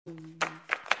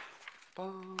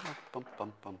Bum,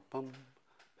 bum, bum, bum.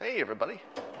 Hey, everybody.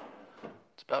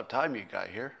 It's about time you got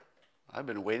here. I've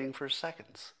been waiting for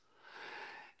seconds.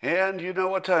 And you know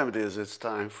what time it is. It's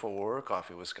time for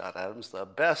Coffee with Scott Adams, the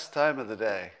best time of the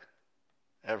day,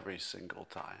 every single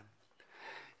time.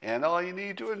 And all you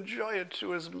need to enjoy it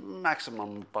to its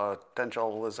maximum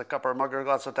potential is a cup or mug or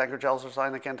glass, a tankard, chalice or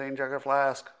sign, a canteen, jug or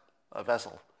flask, a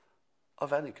vessel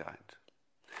of any kind.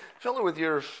 Fill it with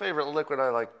your favorite liquid. I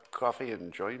like coffee,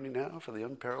 and join me now for the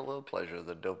unparalleled pleasure of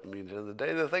the dopamine of the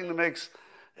day, the thing that makes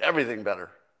everything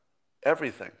better.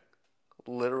 Everything.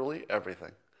 Literally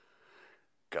everything.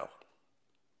 Go.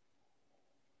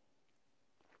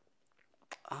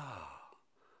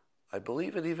 I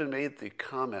believe it even made the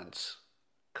comments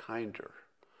kinder.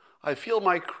 I feel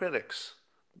my critics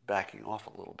backing off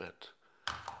a little bit.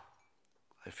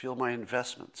 I feel my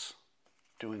investments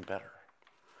doing better.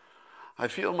 I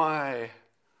feel my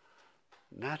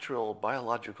natural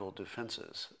biological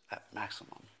defenses at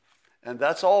maximum. And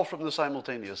that's all from the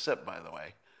simultaneous sip, by the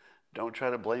way. Don't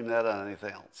try to blame that on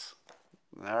anything else.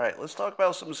 All right, let's talk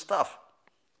about some stuff.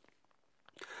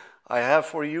 I have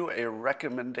for you a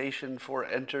recommendation for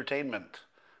entertainment.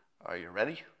 Are you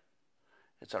ready?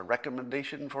 It's a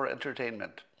recommendation for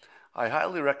entertainment. I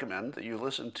highly recommend that you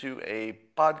listen to a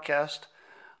podcast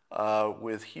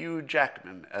with Hugh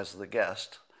Jackman as the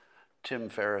guest, Tim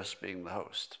Ferriss being the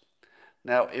host.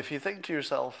 Now, if you think to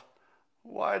yourself,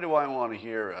 why do I want to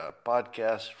hear a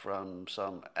podcast from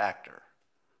some actor?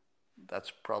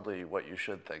 That's probably what you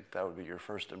should think. That would be your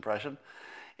first impression.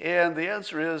 And the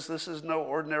answer is, this is no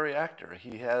ordinary actor.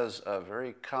 He has a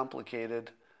very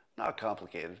not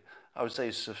complicated, I would say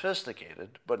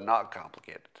sophisticated, but not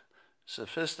complicated.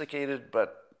 Sophisticated,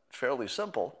 but fairly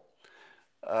simple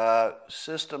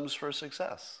systems for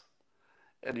success.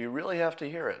 And you really have to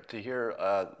hear it to hear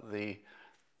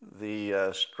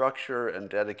the structure and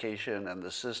dedication and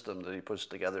the system that he puts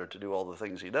together to do all the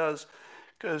things he does,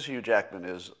 because Hugh Jackman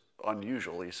is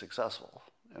unusually successful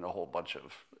in a whole bunch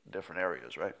of different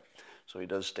areas, right? So he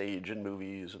does stage and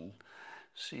movies, and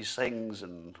he sings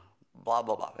and blah,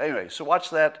 blah, blah. Anyway, so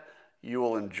watch that. You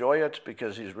will enjoy it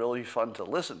because he's really fun to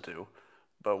listen to.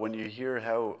 But when you hear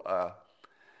how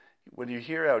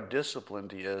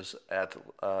disciplined he is at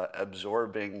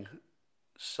absorbing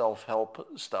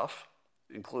self-help stuff,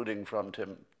 including from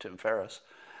Tim Ferriss,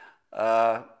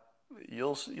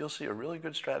 you'll see a really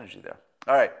good strategy there.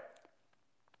 All right.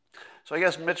 So I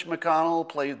guess Mitch McConnell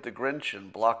played the Grinch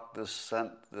and blocked the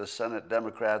Senate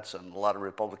Democrats, and a lot of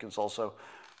Republicans also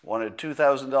wanted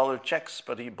 $2,000 checks,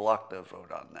 but he blocked a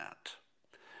vote on that.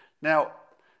 Now,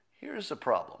 here's the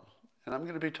problem, and I'm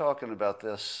going to be talking about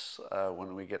this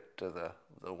when we get to the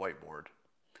whiteboard.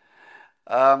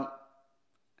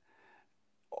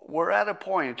 We're at a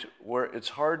point where it's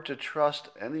hard to trust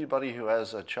anybody who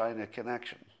has a China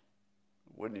connection,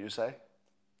 wouldn't you say?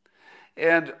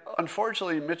 And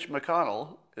unfortunately, Mitch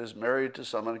McConnell is married to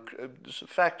someone. Just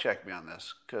fact check me on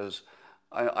this, because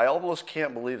I almost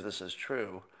can't believe this is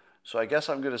true. So I guess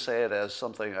I'm going to say it as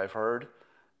something I've heard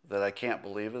that I can't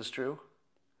believe is true.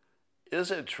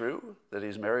 Is it true that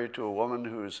he's married to a woman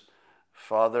whose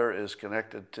father is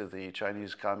connected to the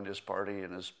Chinese Communist Party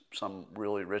and is some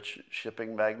really rich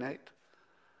shipping magnate?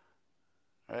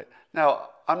 Right? Now,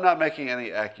 I'm not making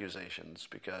any accusations,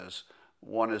 because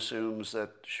one assumes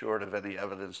that, short of any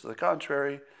evidence to the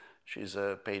contrary, she's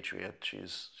a patriot,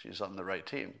 she's on the right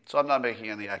team. So I'm not making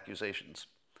any accusations.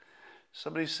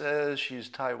 Somebody says she's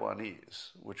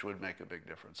Taiwanese, which would make a big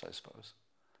difference, I suppose.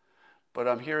 But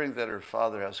I'm hearing that her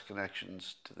father has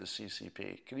connections to the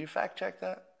CCP. Can you fact check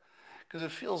that? Because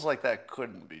it feels like that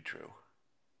couldn't be true,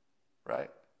 right?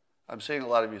 I'm seeing a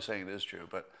lot of you saying it is true,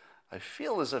 but I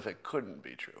feel as if it couldn't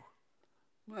be true.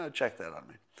 Check that on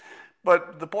me.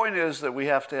 But the point is that we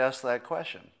have to ask that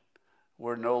question.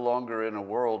 We're no longer in a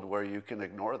world where you can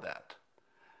ignore that.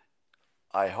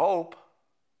 I hope,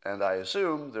 and I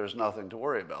assume, there's nothing to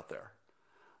worry about there.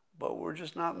 But we're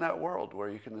just not in that world where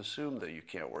you can assume that you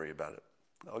can't worry about it.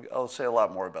 I'll say a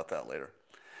lot more about that later.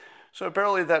 So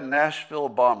apparently that Nashville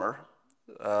bomber,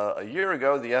 a year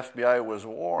ago, the FBI was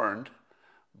warned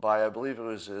by, I believe it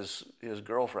was his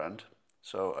girlfriend,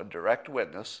 so a direct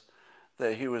witness,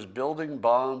 that he was building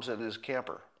bombs in his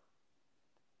camper.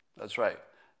 That's right.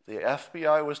 The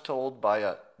FBI was told by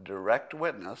a direct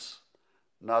witness,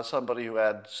 not somebody who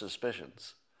had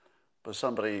suspicions, but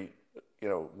somebody,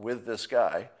 with this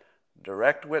guy,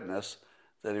 direct witness,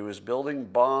 that he was building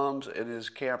bombs in his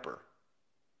camper.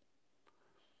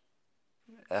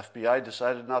 FBI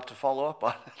decided not to follow up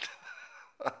on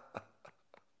it.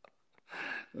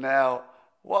 Now,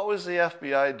 what was the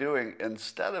FBI doing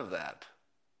instead of that?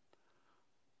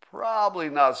 probably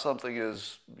not something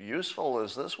as useful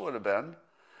as this would have been.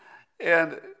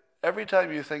 And every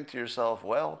time you think to yourself,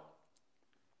 well,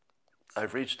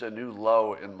 I've reached a new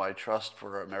low in my trust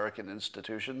for American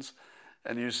institutions,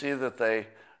 and you see that they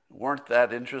weren't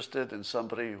that interested in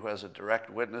somebody who has a direct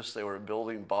witness they were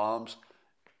building bombs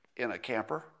in a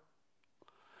camper.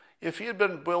 If he had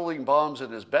been building bombs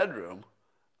in his bedroom,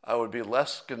 I would be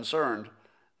less concerned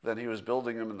than he was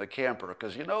building them in the camper,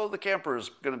 because you know the camper is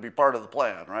going to be part of the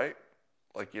plan, right?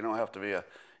 Like, you don't have to be an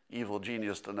evil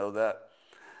genius to know that.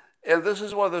 And this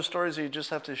is one of those stories that you just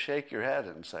have to shake your head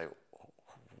and say,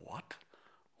 what?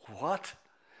 What?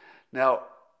 Now,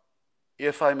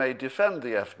 if I may defend the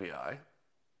FBI,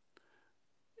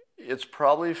 it's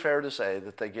probably fair to say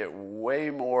that they get way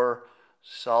more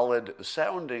solid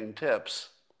sounding tips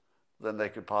than they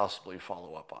could possibly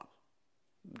follow up on.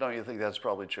 Don't you think that's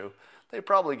probably true? They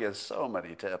probably get so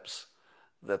many tips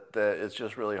that it's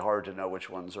just really hard to know which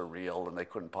ones are real, and they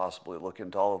couldn't possibly look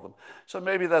into all of them. So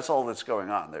maybe that's all that's going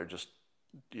on. They're just,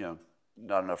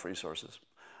 not enough resources.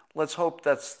 Let's hope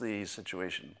that's the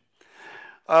situation.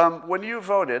 When you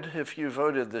voted, if you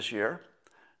voted this year,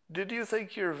 did you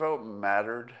think your vote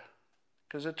mattered?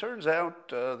 Because it turns out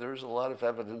there's a lot of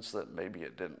evidence that maybe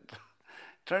it didn't.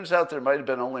 It turns out there might have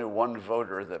been only one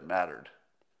voter that mattered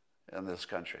in this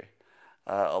country,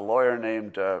 a lawyer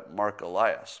named Mark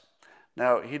Elias.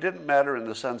 Now, he didn't matter in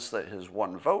the sense that his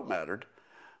one vote mattered,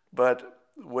 but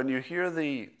when you hear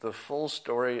the full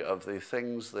story of the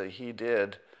things that he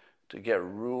did to get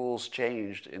rules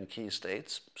changed in key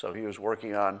states, so he was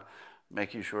working on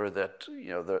making sure that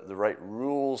the right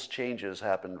rules changes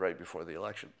happened right before the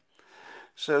election.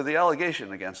 So the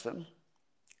allegation against him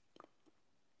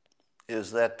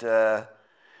is that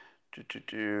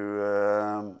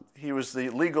he was the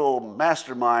legal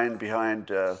mastermind behind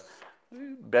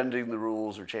bending the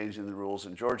rules or changing the rules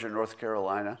in Georgia and North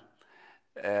Carolina,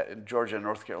 and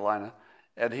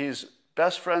he's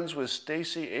best friends with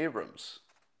Stacey Abrams.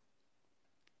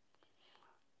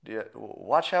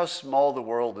 Watch how small the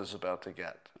world is about to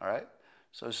get, all right?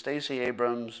 So Stacey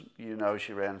Abrams,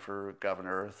 she ran for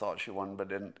governor, thought she won but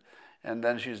didn't, and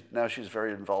then she's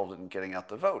very involved in getting out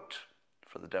the vote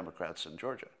for the Democrats in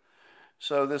Georgia.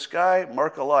 So this guy,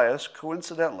 Mark Elias,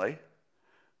 coincidentally,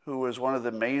 who was one of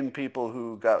the main people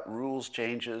who got rules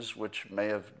changes, which may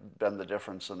have been the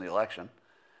difference in the election,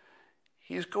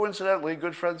 he's coincidentally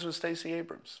good friends with Stacey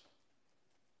Abrams.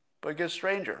 But it gets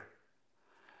stranger.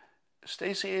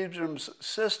 Stacey Abrams'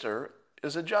 sister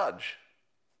is a judge.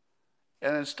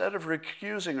 And instead of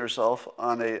recusing herself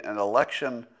on an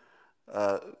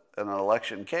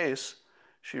election case,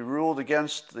 she ruled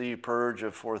against the purge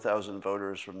of 4,000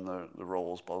 voters from the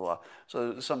rolls, blah, blah, blah.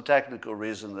 So some technical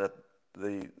reason that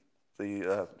the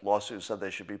lawsuit said they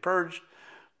should be purged,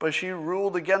 but she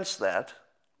ruled against that,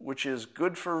 which is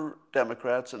good for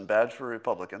Democrats and bad for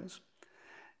Republicans.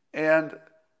 And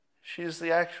she's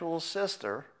the actual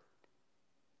sister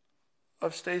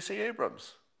of Stacey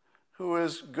Abrams, who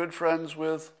is good friends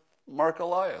with Mark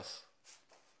Elias.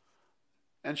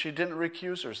 And she didn't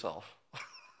recuse herself.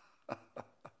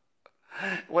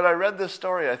 When I read this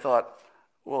story, I thought,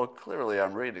 well, clearly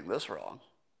I'm reading this wrong.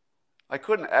 I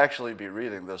couldn't actually be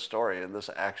reading this story, and this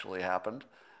actually happened,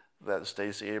 that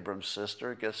Stacey Abrams'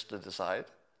 sister gets to decide.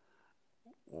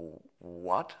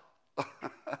 What?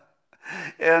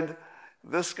 And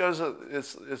this goes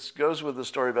with the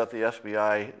story about the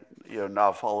FBI,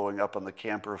 not following up on the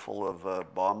camper full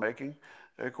of bomb-making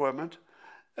equipment.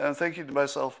 And I'm thinking to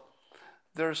myself,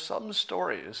 there's some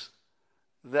stories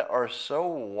that are so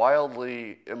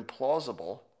wildly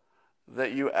implausible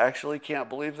that you actually can't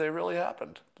believe they really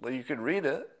happened. Well, you can read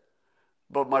it,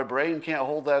 but my brain can't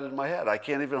hold that in my head. I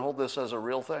can't even hold this as a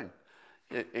real thing.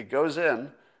 It goes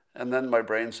in, and then my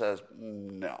brain says,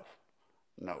 no.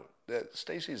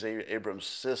 Stacey Abrams'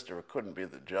 sister couldn't be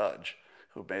the judge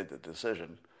who made the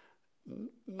decision.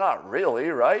 Not really,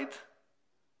 right?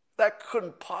 That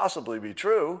couldn't possibly be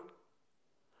true.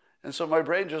 And so my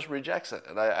brain just rejects it,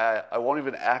 and I won't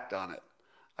even act on it.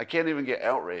 I can't even get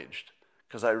outraged,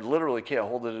 because I literally can't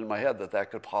hold it in my head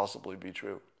that could possibly be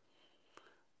true.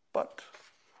 But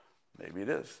maybe it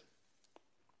is.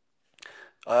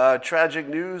 Tragic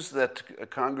news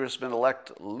that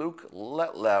Congressman-elect Luke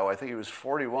Letlow, I think he was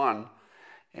 41,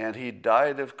 and he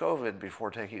died of COVID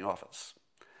before taking office.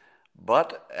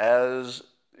 But as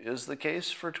is the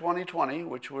case for 2020,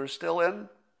 which we're still in,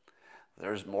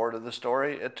 there's more to the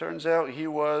story. It turns out he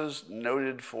was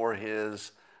noted for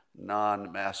his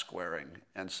non-mask wearing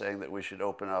and saying that we should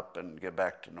open up and get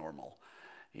back to normal.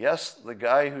 Yes, the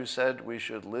guy who said we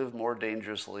should live more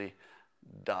dangerously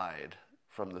died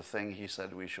from the thing he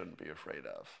said we shouldn't be afraid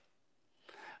of.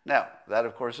 Now, that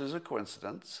of course is a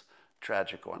coincidence,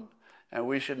 tragic one, and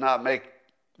we should not make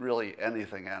really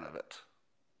anything out of it,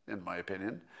 in my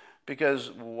opinion,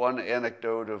 because one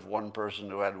anecdote of one person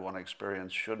who had one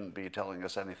experience shouldn't be telling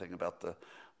us anything about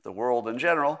the world in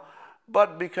general,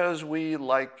 but because we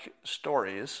like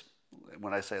stories.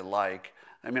 When I say like,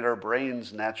 I mean our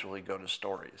brains naturally go to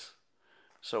stories.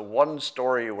 So one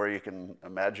story where you can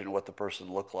imagine what the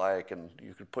person looked like and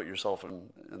you could put yourself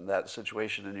in that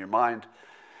situation in your mind,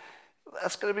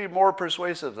 that's going to be more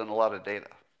persuasive than a lot of data.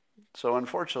 So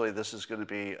unfortunately, this is going to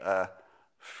be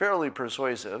fairly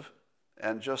persuasive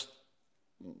and just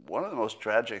one of the most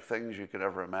tragic things you could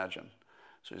ever imagine.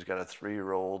 So he's got a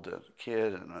 3-year-old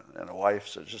kid and a wife,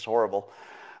 so it's just horrible.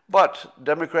 But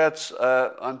Democrats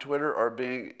on Twitter are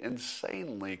being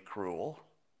insanely cruel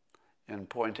in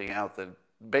pointing out that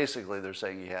basically they're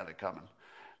saying he had it coming.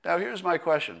 Now here's my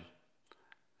question.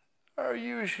 Are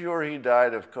you sure he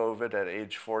died of COVID at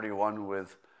age 41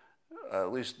 with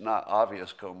at least not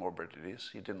obvious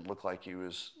comorbidities? He didn't look like he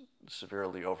was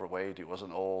severely overweight. He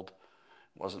wasn't old,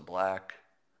 wasn't black.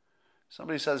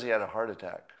 Somebody says he had a heart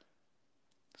attack.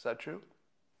 Is that true?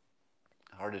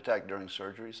 A heart attack during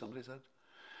surgery, somebody said?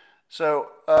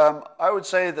 So I would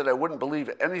say that I wouldn't believe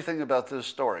anything about this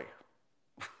story.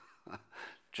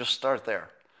 Just start there.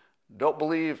 Don't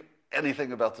believe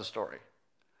anything about the story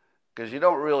because you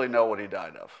don't really know what he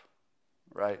died of,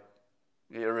 right?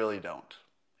 You really don't.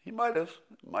 He might have.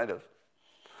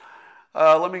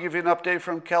 Let me give you an update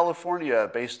from California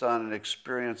based on an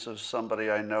experience of somebody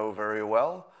I know very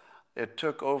well. It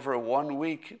took over 1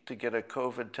 week to get a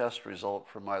COVID test result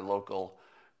from my local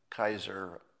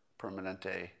Kaiser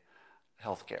Permanente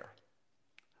healthcare.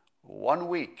 1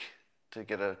 week to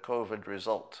get a COVID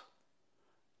result.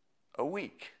 A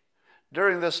week.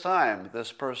 During this time,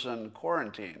 this person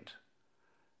quarantined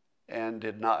and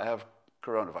did not have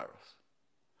coronavirus.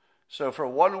 So for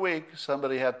 1 week,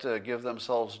 somebody had to give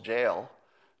themselves jail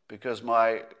because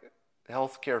my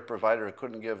healthcare provider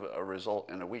couldn't give a result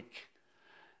in a week.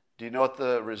 Do you know what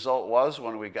the result was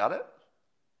when we got it?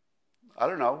 I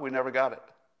don't know. We never got it.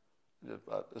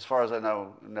 As far as I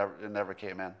know, it never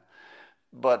came in.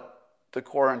 But the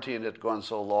quarantine had gone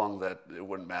so long that it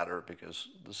wouldn't matter because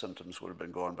the symptoms would have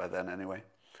been gone by then anyway.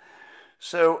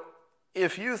 So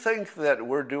if you think that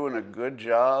we're doing a good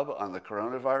job on the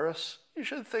coronavirus, you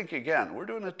should think again. We're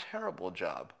doing a terrible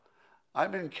job.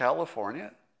 I'm in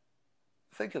California.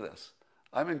 Think of this.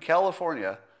 I'm in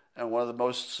California and one of the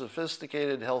most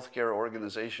sophisticated healthcare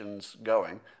organizations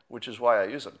going, which is why I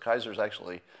use them. Kaiser's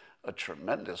actually a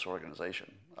tremendous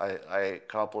organization. I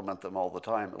compliment them all the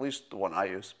time, at least the one I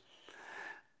use.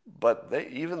 But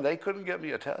they couldn't get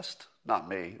me a test. Not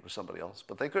me, it was somebody else.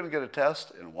 But they couldn't get a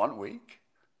test in 1 week,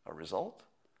 a result?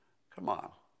 Come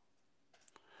on.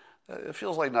 It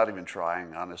feels like not even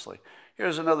trying, honestly.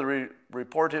 Here's another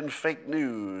report in fake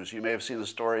news. You may have seen the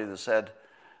story that said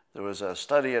there was a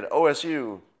study at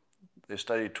OSU. They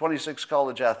studied 26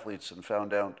 college athletes and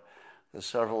found out that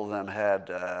several of them had,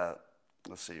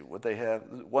 what they have?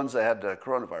 Ones that had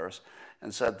coronavirus,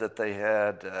 and said that they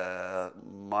had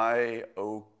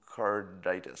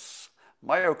myocarditis.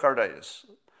 Myocarditis.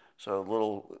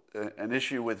 So an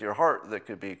issue with your heart that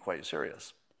could be quite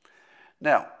serious.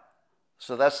 Now,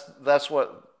 so that's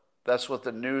what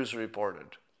the news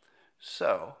reported.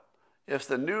 So, if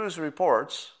the news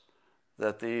reports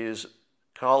that these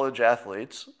college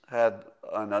athletes had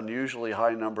an unusually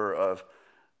high number of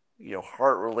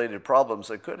heart-related problems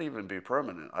that could even be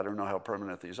permanent. I don't know how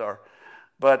permanent these are.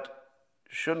 But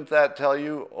shouldn't that tell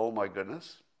you, oh my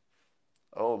goodness,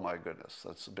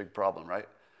 that's a big problem, right?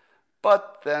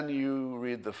 But then you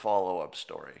read the follow-up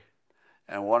story.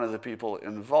 And one of the people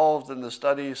involved in the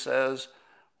study says,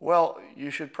 well, you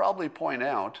should probably point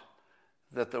out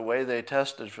that the way they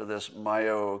tested for this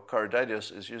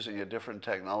myocarditis is using a different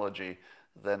technology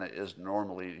than it is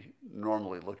normally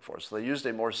looked for. So they used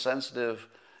a more sensitive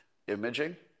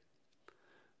imaging.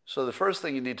 So the first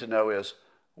thing you need to know is,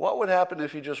 what would happen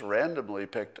if you just randomly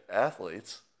picked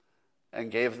athletes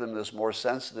and gave them this more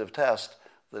sensitive test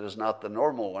that is not the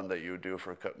normal one that you do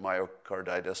for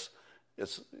myocarditis?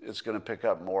 It's going to pick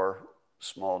up more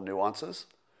small nuances.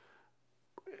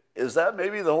 Is that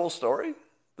maybe the whole story?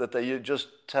 That they just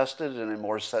tested in a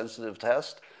more sensitive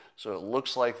test, so it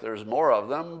looks like there's more of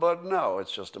them, but no,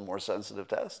 it's just a more sensitive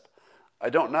test? I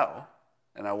don't know,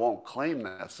 and I won't claim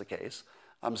that's the case.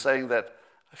 I'm saying that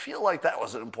I feel like that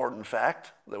was an important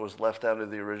fact that was left out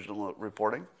of the original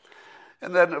reporting.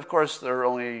 And then, of course, there are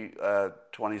only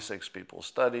 26 people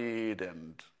studied,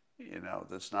 and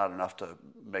that's not enough to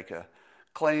make a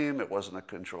claim. It wasn't a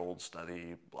controlled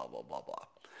study, blah, blah, blah, blah.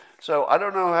 So I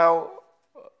don't know how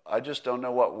I just don't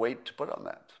know what weight to put on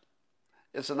that.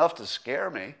 It's enough to scare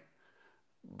me,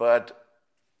 but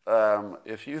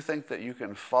if you think that you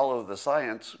can follow the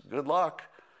science, good luck,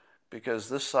 because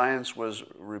this science was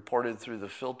reported through the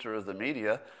filter of the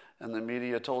media, and the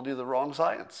media told you the wrong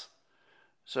science.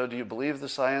 So do you believe the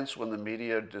science when the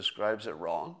media describes it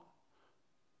wrong?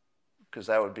 Because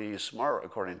that would be smart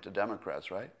according to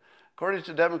Democrats, right? According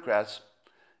to Democrats,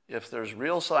 if there's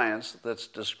real science that's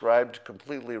described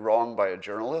completely wrong by a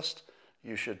journalist,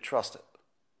 you should trust it,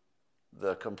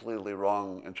 the completely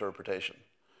wrong interpretation,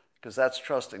 because that's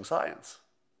trusting science.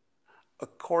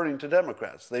 According to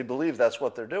Democrats, they believe that's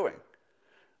what they're doing.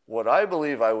 What I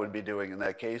believe I would be doing in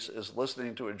that case is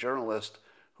listening to a journalist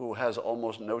who has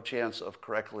almost no chance of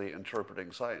correctly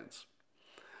interpreting science.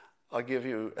 Let me give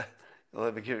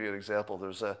you an example.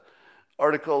 There's an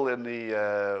article in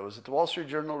was it the Wall Street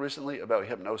Journal recently about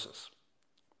hypnosis.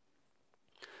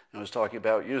 And it was talking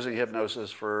about using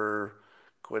hypnosis for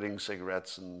quitting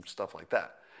cigarettes and stuff like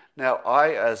that. Now,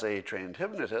 I, as a trained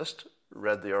hypnotist,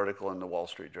 read the article in the Wall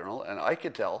Street Journal, and I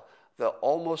could tell that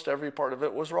almost every part of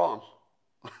it was wrong.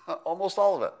 Almost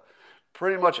all of it.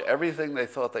 Pretty much everything they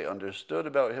thought they understood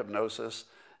about hypnosis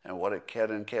and what it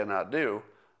can and cannot do,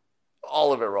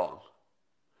 all of it wrong.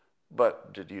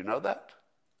 But did you know that?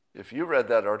 If you read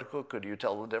that article, could you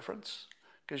tell the difference?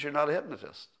 Because you're not a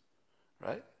hypnotist,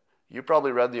 right? You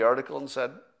probably read the article and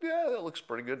said, yeah, that looks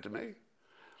pretty good to me.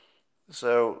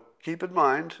 So keep in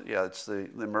mind, it's the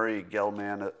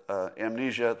Murray-Gell-Mann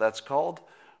amnesia, that's called,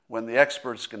 when the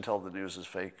experts can tell the news is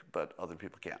fake, but other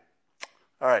people can't.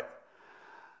 All right.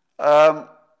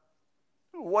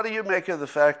 What do you make of the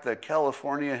fact that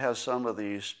California has some of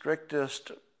the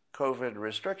strictest COVID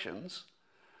restrictions,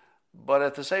 but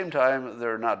at the same time,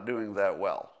 they're not doing that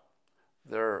well?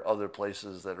 There are other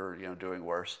places that are, doing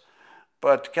worse.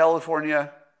 But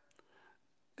California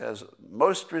has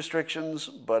most restrictions,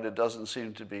 but it doesn't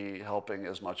seem to be helping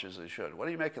as much as it should. What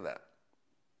do you make of that?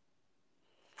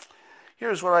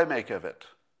 Here's what I make of it.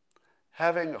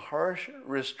 Having harsh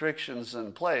restrictions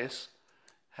in place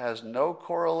has no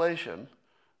correlation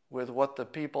with what the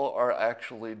people are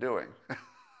actually doing.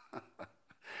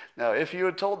 Now, if you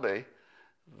had told me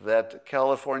that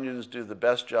Californians do the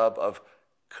best job of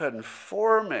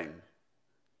conforming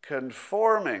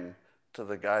to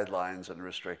the guidelines and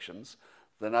restrictions,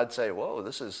 then I'd say, whoa,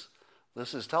 this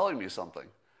is telling me something.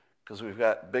 Because we've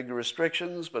got big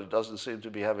restrictions, but it doesn't seem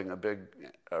to be having a big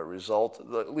result,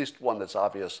 at least one that's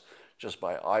obvious just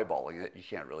by eyeballing it. You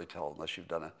can't really tell unless you've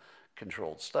done a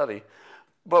controlled study.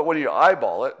 But when you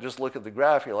eyeball it, just look at the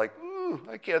graph, you're like,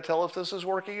 I can't tell if this is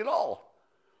working at all,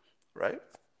 right?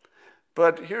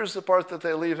 But here's the part that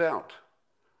they leave out.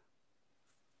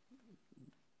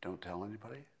 Don't tell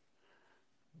anybody,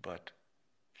 but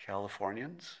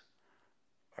Californians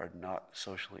are not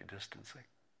socially distancing.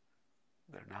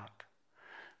 They're not.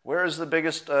 Where is the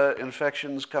biggest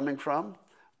infections coming from?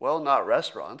 Well, not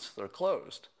restaurants, they're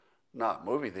closed. Not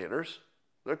movie theaters,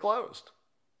 they're closed.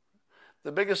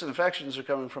 The biggest infections are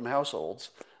coming from households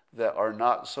that are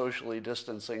not socially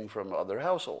distancing from other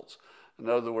households. In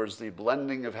other words, the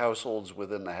blending of households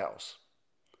within the house.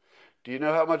 Do you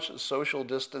know how much social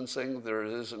distancing there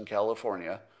is in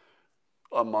California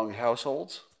among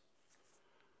households?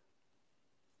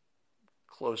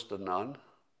 Close to none,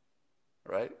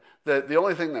 right? The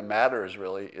only thing that matters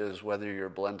really is whether you're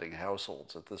blending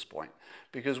households at this point,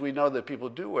 because we know that people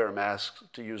do wear masks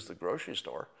to use the grocery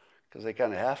store because they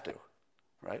kind of have to,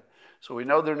 right? So we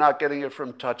know they're not getting it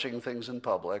from touching things in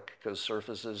public because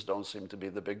surfaces don't seem to be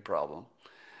the big problem.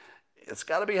 It's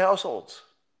got to be households,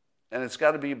 and it's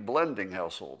got to be blending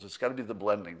households. It's got to be the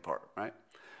blending part, right?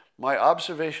 My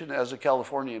observation as a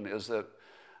Californian is that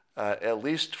at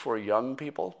least for young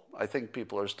people, I think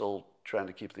people are still trying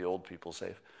to keep the old people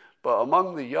safe. But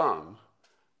among the young,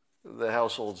 the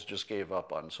households just gave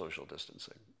up on social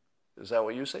distancing. Is that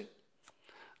what you see?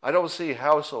 I don't see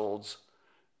households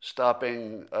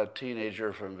stopping a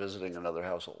teenager from visiting another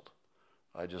household.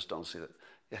 I just don't see that.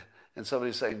 Yeah. And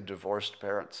somebody's saying divorced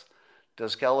parents.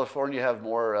 Does California have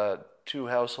more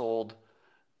two-household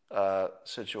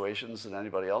situations than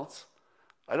anybody else?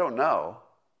 I don't know,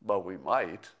 but we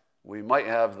might. We might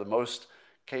have the most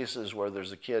cases where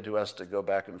there's a kid who has to go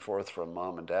back and forth from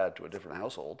mom and dad to a different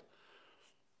household.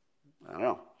 I don't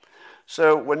know.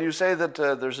 So when you say that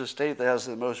there's a state that has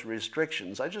the most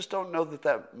restrictions, I just don't know that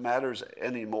that matters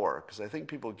anymore, because I think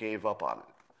people gave up on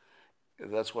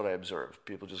it. That's what I observed.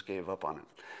 People just gave up on it.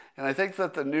 And I think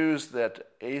that the news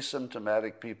that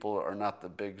asymptomatic people are not the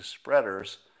big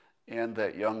spreaders and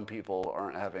that young people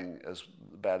aren't having as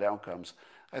bad outcomes,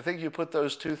 I think you put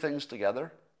those two things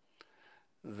together,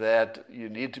 that you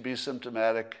need to be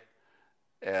symptomatic,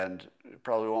 and it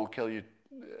probably won't kill you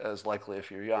as likely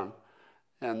if you're young.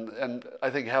 And I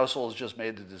think households just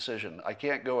made the decision. I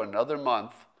can't go another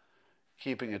month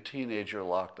keeping a teenager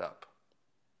locked up.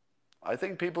 I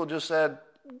think people just said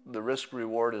the risk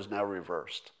reward is now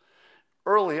reversed.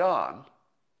 Early on,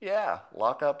 yeah,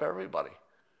 lock up everybody.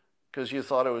 Because you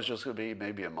thought it was just going to be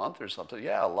maybe a month or something.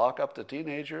 Yeah, lock up the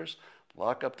teenagers,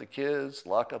 lock up the kids,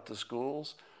 lock up the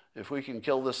schools. If we can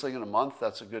kill this thing in a month,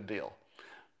 that's a good deal.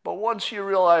 But once you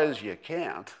realize you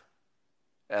can't,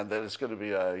 and that it's going to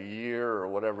be a year or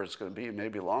whatever it's going to be,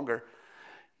 maybe longer,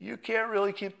 you can't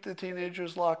really keep the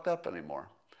teenagers locked up anymore.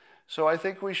 So I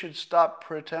think we should stop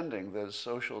pretending that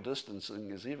social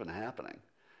distancing is even happening,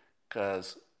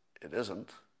 because it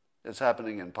isn't. It's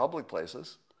happening in public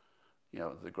places,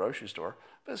 the grocery store,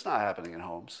 but it's not happening in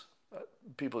homes.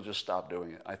 People just stop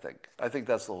doing it, I think. I think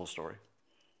that's the whole story.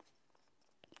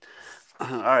 All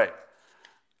right.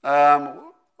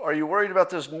 Are you worried about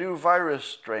this new virus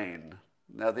strain?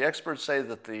 Now, the experts say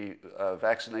that the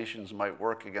vaccinations might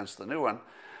work against the new one,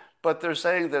 but they're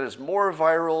saying that it's more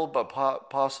viral but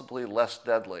possibly less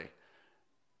deadly.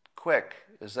 Quick,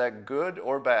 is that good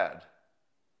or bad?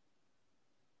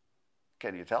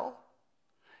 Can you tell?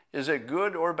 Is it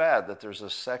good or bad that there's a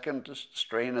second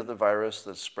strain of the virus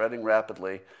that's spreading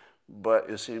rapidly, but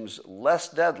it seems less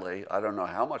deadly? I don't know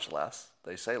how much less.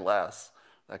 They say less.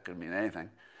 That could mean anything.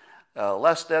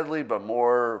 Less deadly, but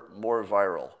more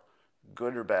viral.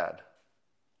 Good or bad?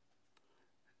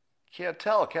 Can't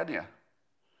tell, can you?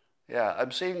 Yeah,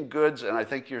 I'm seeing goods, and I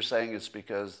think you're saying it's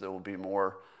because there will be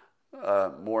more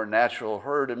natural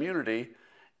herd immunity,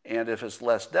 and if it's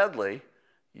less deadly,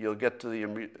 you'll get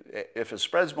to if it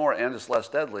spreads more and it's less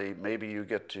deadly, maybe you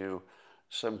get to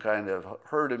some kind of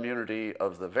herd immunity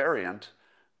of the variant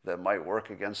that might work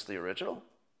against the original.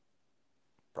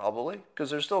 Probably, because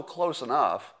they're still close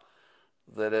enough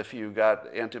that if you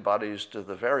got antibodies to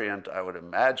the variant, I would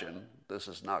imagine, this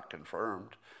is not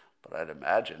confirmed, but I'd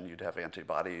imagine you'd have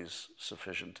antibodies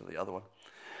sufficient to the other one.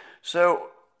 So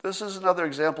this is another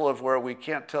example of where we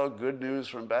can't tell good news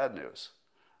from bad news.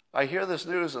 I hear this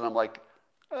news and I'm like,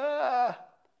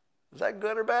 is that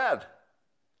good or bad?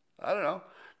 I don't know,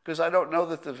 because I don't know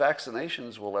that the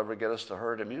vaccinations will ever get us to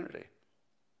herd immunity.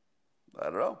 I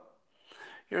don't know.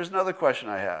 Here's another question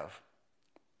I have.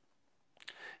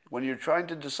 When you're trying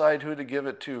to decide who to give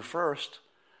it to first,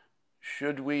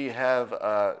 should we have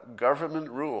government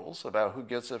rules about who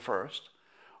gets it first?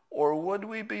 Or would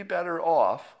we be better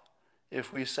off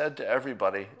if we said to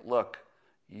everybody, look,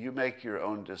 you make your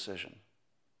own decision?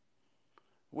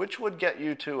 Which would get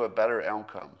you to a better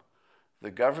outcome?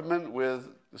 The government with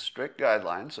strict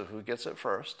guidelines of who gets it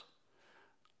first,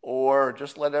 or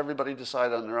just let everybody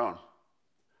decide on their own?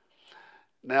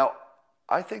 Now,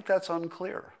 I think that's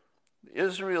unclear.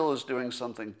 Israel is doing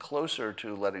something closer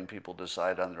to letting people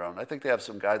decide on their own. I think they have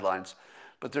some guidelines,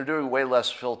 but they're doing way less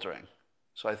filtering.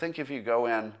 So I think if you go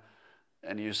in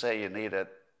and you say you need it,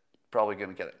 probably going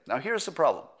to get it. Now, here's the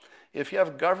problem. If you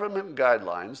have government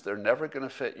guidelines, they're never going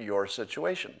to fit your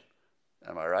situation.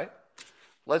 Am I right?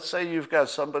 Let's say you've got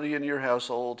somebody in your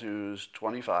household who's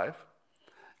 25,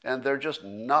 and they're just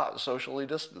not socially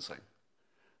distancing.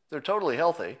 They're totally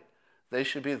healthy. They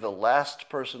should be the last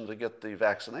person to get the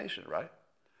vaccination, right?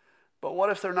 But what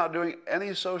if they're not doing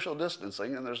any social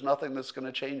distancing and there's nothing that's going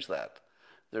to change that?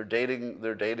 They're dating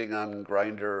on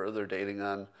Grindr, or they're dating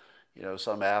on,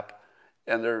 some app,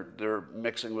 and they're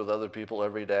mixing with other people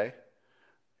every day.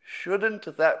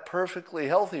 Shouldn't that perfectly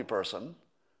healthy person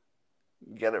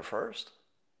get it first?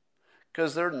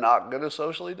 Because they're not going to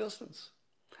socially distance.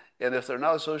 And if they're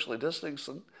not socially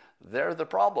distancing, they're the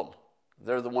problem.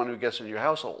 They're the one who gets in your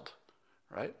household,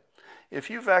 right? If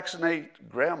you vaccinate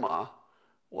grandma,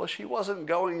 well, she wasn't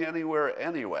going anywhere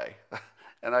anyway.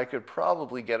 And I could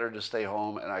probably get her to stay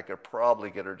home, and I could probably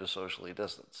get her to socially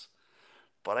distance.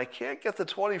 But I can't get the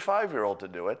 25-year-old to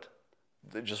do it.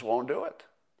 They just won't do it.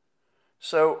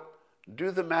 So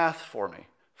do the math for me.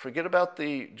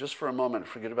 Just for a moment,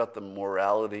 forget about the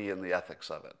morality and the ethics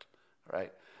of it,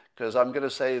 right? Because I'm going to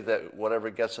say that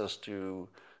whatever gets us to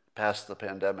pass the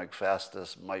pandemic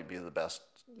fastest might be the best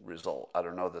result. I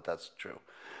don't know that that's true.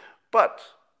 But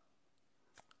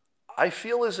I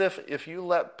feel as if you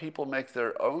let people make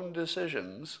their own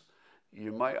decisions,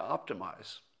 you might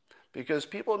optimize. Because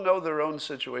people know their own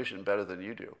situation better than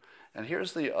you do. And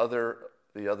here's the other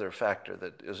factor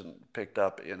that isn't picked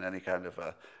up in any kind of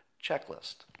a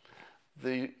checklist.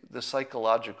 The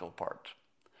psychological part.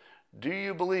 Do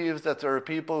you believe that there are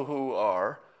people who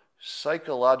are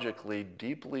psychologically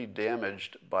deeply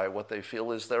damaged by what they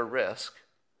feel is their risk,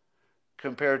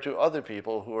 compared to other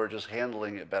people who are just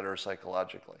handling it better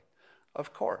psychologically?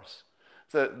 Of course.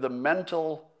 The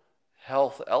mental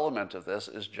health element of this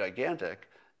is gigantic,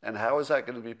 and how is that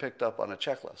going to be picked up on a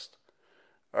checklist?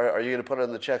 Are you going to put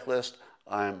on the checklist,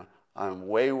 I'm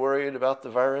way worried about the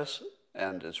virus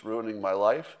and it's ruining my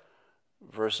life,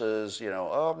 versus,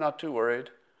 oh, I'm not too worried.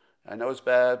 I know it's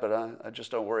bad, but I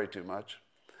just don't worry too much.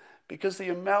 Because the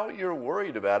amount you're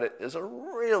worried about it is a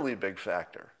really big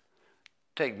factor.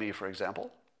 Take me, for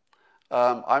example.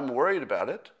 I'm worried about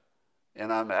it,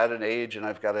 and I'm at an age and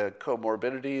I've got a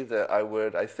comorbidity that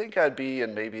I think I'd be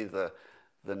in maybe the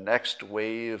next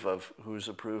wave of who's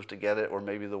approved to get it, or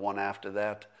maybe the one after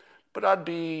that. But I'd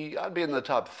be in the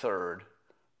top third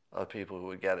of people who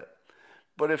would get it.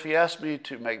 But if you asked me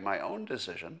to make my own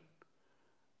decision,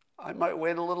 I might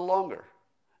wait a little longer.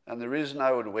 And the reason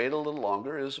I would wait a little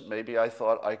longer is maybe I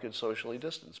thought I could socially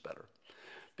distance better.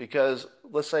 Because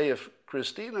let's say if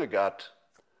Christina got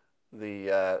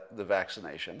the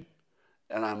vaccination,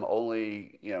 and I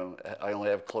only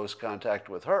have close contact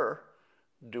with her,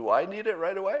 do I need it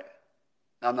right away?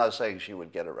 I'm not saying she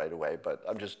would get it right away, but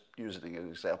I'm just using an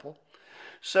example.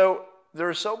 So there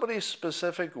are so many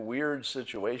specific weird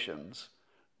situations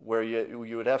where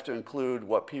you would have to include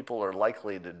what people are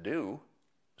likely to do,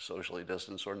 socially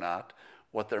distance or not,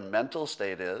 what their mental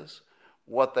state is,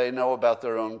 what they know about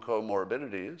their own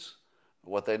comorbidities,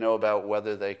 what they know about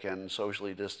whether they can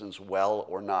socially distance well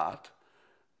or not.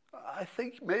 I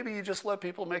think maybe you just let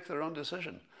people make their own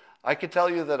decision. I could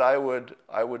tell you that I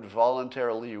would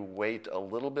voluntarily wait a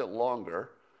little bit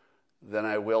longer than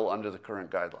I will under the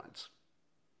current guidelines.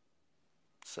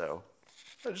 So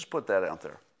I just put that out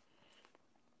there.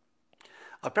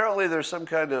 Apparently there's some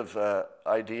kind of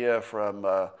idea from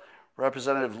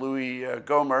Representative Louis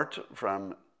Gohmert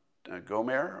from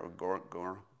Gohmert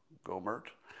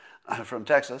from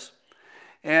Texas.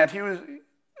 And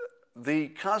the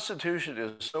Constitution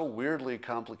is so weirdly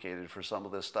complicated for some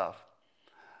of this stuff.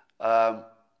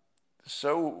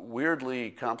 So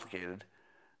weirdly complicated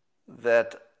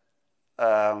that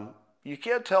you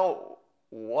can't tell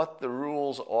what the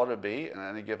rules ought to be in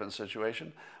any given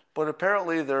situation. But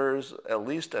apparently there's at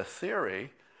least a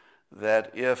theory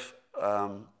that if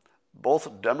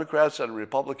both Democrats and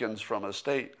Republicans from a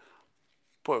state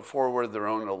put forward their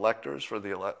own electors for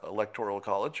the Electoral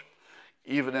College,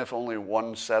 even if only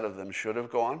one set of them should have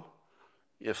gone,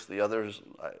 if the others,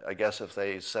 I guess if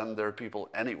they send their people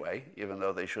anyway, even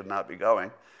though they should not be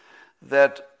going,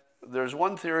 that there's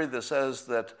one theory that says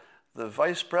that the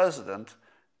vice president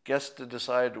gets to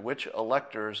decide which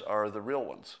electors are the real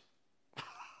ones.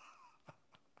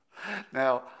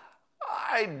 Now,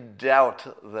 I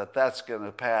doubt that that's going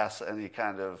to pass any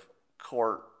kind of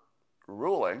court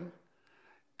ruling,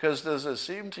 because does it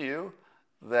seem to you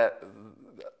that,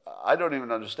 I don't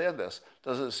even understand this,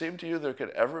 does it seem to you there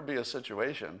could ever be a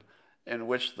situation in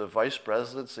which the vice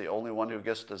president's the only one who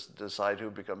gets to decide who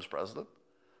becomes president?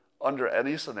 Under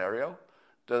any scenario?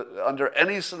 Does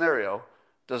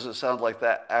it sound like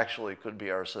that actually could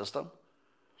be our system?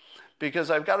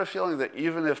 Because I've got a feeling that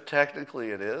even if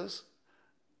technically it is,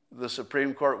 the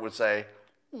Supreme Court would say,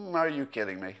 are you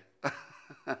kidding me?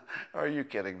 Are you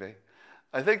kidding me?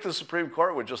 I think the Supreme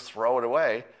Court would just throw it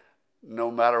away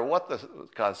no matter what the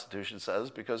Constitution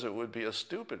says, because it would be a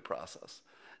stupid process.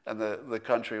 And the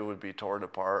country would be torn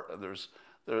apart. There's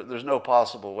no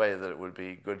possible way that it would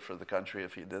be good for the country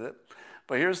if you did it.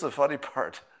 But here's the funny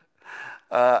part.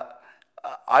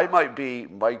 I might be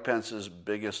Mike Pence's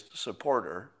biggest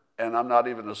supporter, and I'm not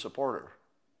even a supporter,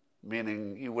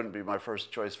 meaning he wouldn't be my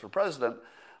first choice for president,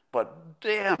 but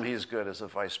damn, he's good as a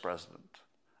vice president.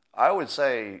 I would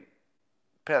say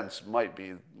Pence might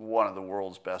be one of the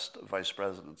world's best vice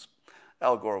presidents.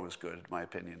 Al Gore was good, in my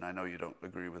opinion. I know you don't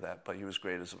agree with that, but he was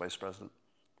great as a vice president.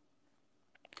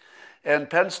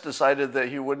 And Pence decided that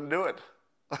he wouldn't do it.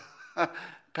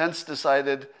 Pence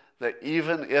decided that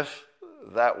even if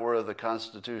that were the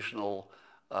constitutional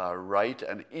right,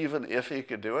 and even if he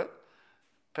could do it,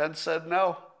 Pence said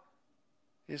no.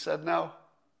 He said no.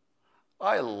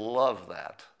 I love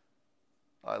that.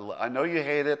 I know you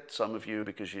hate it, some of you,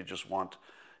 because you just want,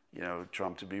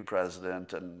 Trump to be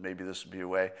president and maybe this would be a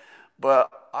way.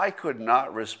 But I could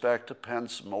not respect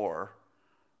Pence more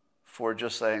for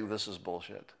just saying this is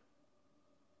bullshit,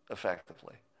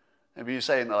 effectively. And he's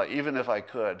saying, even if I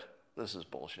could, this is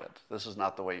bullshit. This is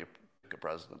not the way you pick a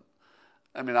president.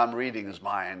 I mean, I'm reading his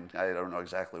mind. I don't know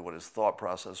exactly what his thought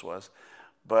process was.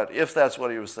 But if that's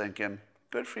what he was thinking,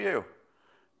 good for you.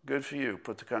 Good for you.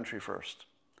 Put the country first.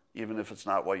 Even if it's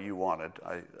not what you wanted,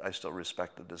 I still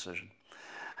respect the decision.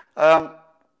 Can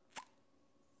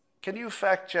you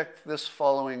fact check this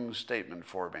following statement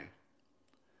for me?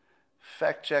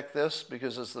 fact check this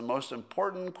because it's the most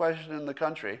important question in the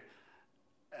country,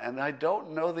 and I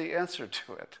don't know the answer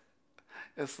to it.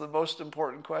 It's the most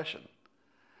important question.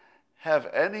 Have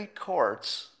any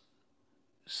courts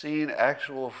seen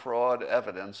actual fraud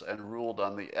evidence and ruled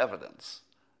on the evidence,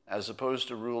 as opposed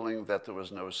to ruling that there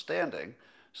was no standing,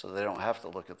 so they don't have to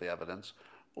look at the evidence,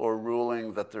 or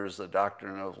ruling that there's the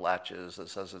doctrine of laches that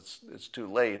says it's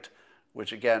too late,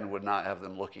 which again would not have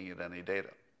them looking at any data.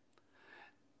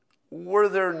 Were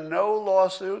there no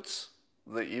lawsuits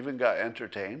that even got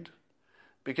entertained?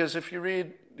 Because if you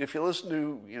listen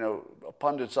to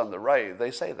pundits on the right,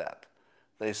 they say that.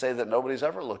 They say that nobody's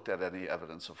ever looked at any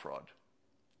evidence of fraud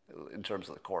in terms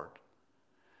of the court.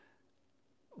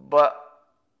 But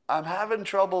I'm having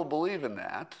trouble believing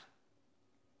that,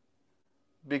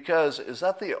 because is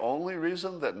that the only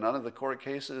reason that none of the court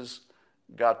cases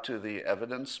got to the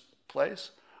evidence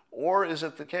place? Or is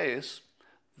it the case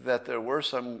that there were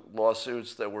some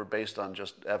lawsuits that were based on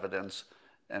just evidence,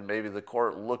 and maybe the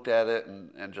court looked at it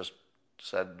and just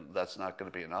said that's not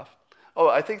going to be enough? Oh,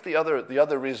 I think the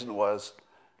other reason was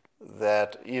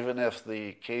that even if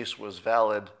the case was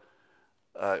valid,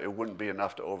 it wouldn't be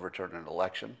enough to overturn an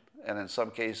election. And in some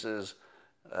cases,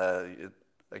 I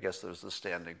guess there's the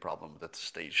standing problem that the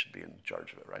state should be in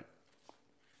charge of it, right?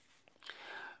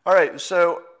 All right,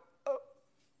 so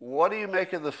what do you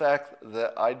make of the fact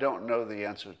that I don't know the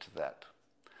answer to that?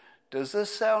 Does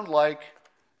this sound like,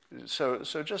 so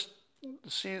just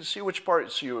see which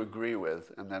parts you agree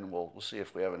with, and then we'll see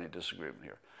if we have any disagreement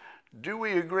here. Do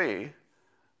we agree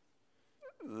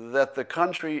that the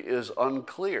country is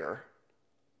unclear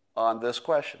on this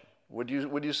question? Would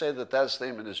you say that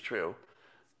statement is true,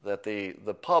 that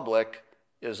the public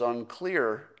is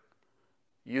unclear?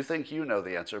 You think you know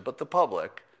the answer, but the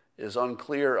public is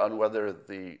unclear on whether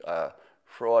the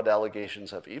fraud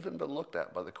allegations have even been looked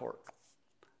at by the court,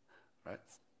 right?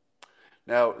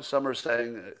 Now, some are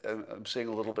saying, I'm seeing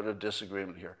a little bit of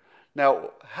disagreement here.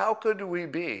 Now, how could we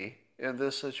be in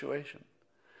this situation?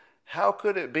 How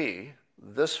could it be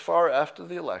this far after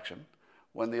the election,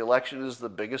 when the election is the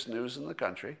biggest news in the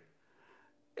country,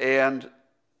 and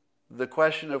the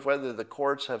question of whether the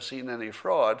courts have seen any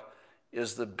fraud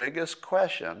is the biggest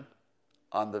question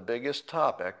on the biggest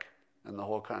topic in the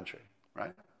whole country,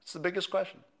 right? It's the biggest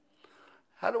question.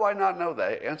 How do I not know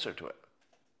the answer to it?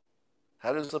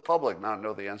 How does the public not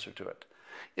know the answer to it?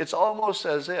 It's almost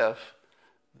as if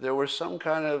there was some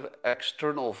kind of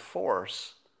external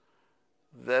force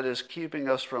that is keeping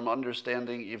us from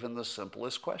understanding even the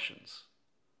simplest questions.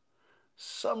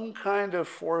 Some kind of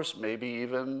force, maybe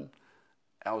even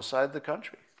outside the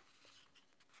country.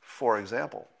 For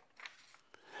example,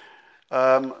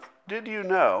 did you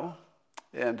know,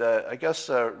 and I guess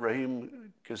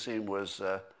Raheem Kassam was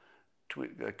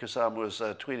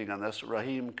tweeting on this,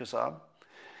 Raheem Kassam.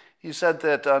 He said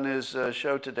that on his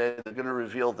show today, they're going to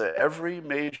reveal that every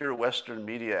major Western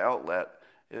media outlet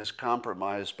is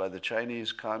compromised by the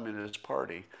Chinese Communist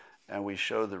Party, and we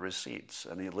show the receipts.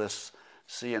 And he lists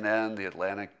CNN, The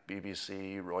Atlantic,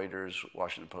 BBC, Reuters,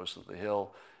 Washington Post, The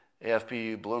Hill,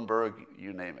 AFP, Bloomberg,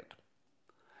 you name it.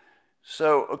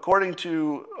 So according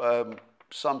to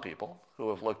some people who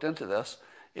have looked into this,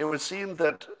 it would seem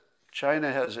that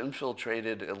China has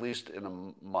infiltrated, at least in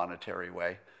a monetary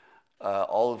way,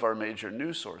 all of our major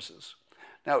news sources.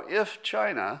 Now, if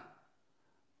China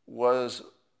was,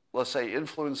 let's say,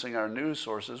 influencing our news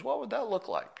sources, what would that look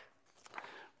like?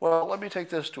 Well, let me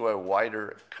take this to a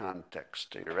wider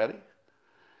context. Are you ready?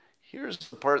 Here's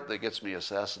the part that gets me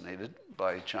assassinated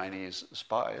by Chinese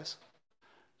spies.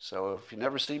 So if you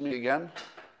never see me again,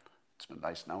 it's been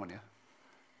nice knowing you.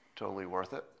 Totally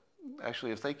worth it.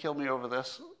 Actually, if they kill me over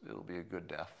this, it'll be a good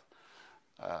death.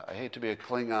 I hate to be a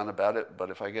Klingon about it,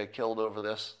 but if I get killed over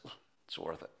this, it's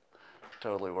worth it.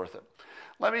 Totally worth it.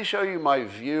 Let me show you my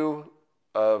view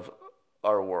of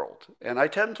our world. And I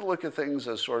tend to look at things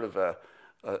as sort of a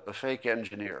fake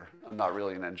engineer. I'm not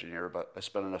really an engineer, but I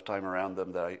spend enough time around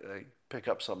them that I pick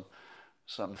up some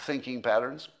thinking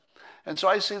patterns. And so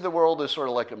I see the world as sort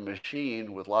of like a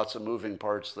machine with lots of moving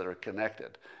parts that are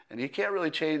connected. And you can't really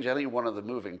change any one of the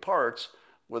moving parts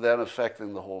without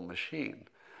affecting the whole machine.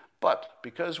 But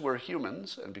because we're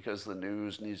humans, and because the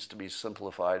news needs to be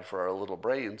simplified for our little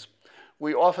brains,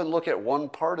 we often look at one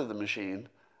part of the machine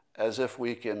as if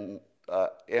we can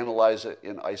analyze it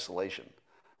in isolation.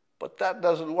 But that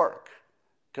doesn't work,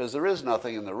 because there is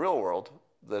nothing in the real world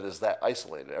that is that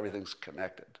isolated. Everything's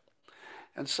connected.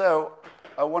 And so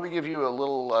I want to give you a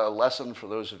little lesson for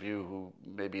those of you who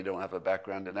maybe don't have a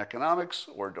background in economics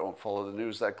or don't follow the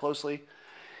news that closely.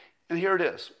 And here it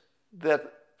is,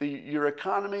 that your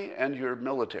economy and your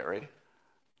military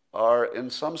are in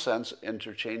some sense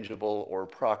interchangeable or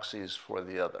proxies for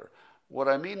the other. What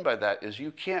I mean by that is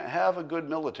you can't have a good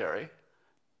military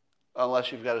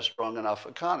unless you've got a strong enough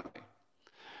economy.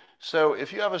 So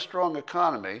if you have a strong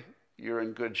economy, you're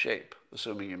in good shape,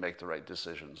 assuming you make the right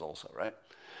decisions also, right?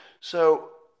 So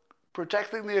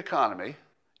protecting the economy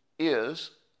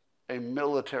is a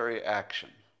military action.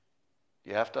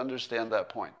 You have to understand that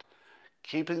point.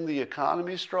 Keeping the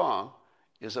economy strong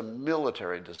is a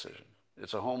military decision.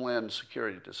 It's a homeland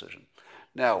security decision.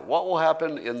 Now, what will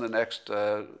happen in the next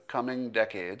coming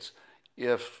decades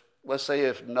if, let's say,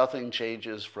 if nothing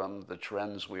changes from the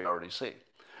trends we already see?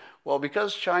 Well,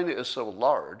 because China is so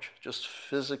large, just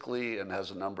physically, and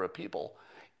has a number of people,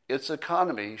 its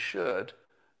economy should,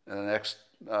 in the next,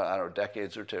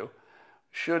 decades or two,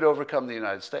 should overcome the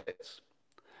United States.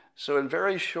 So in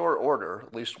very short order,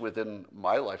 at least within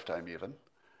my lifetime even,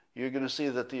 you're going to see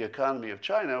that the economy of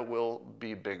China will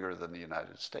be bigger than the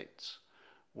United States.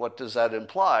 What does that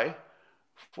imply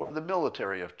for the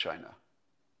military of China?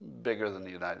 Bigger than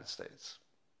the United States,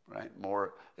 right?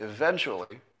 More,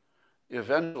 eventually,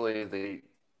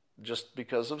 just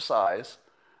because of size,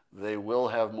 they will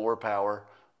have more power,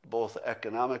 both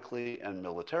economically and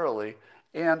militarily,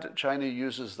 and China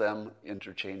uses them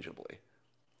interchangeably.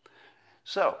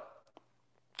 So,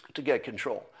 to get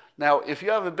control. Now, if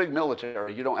you have a big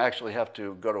military, you don't actually have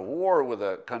to go to war with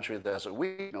a country that has a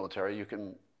weak military. You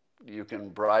can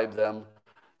bribe them.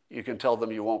 You can tell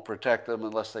them you won't protect them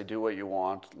unless they do what you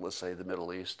want, let's say the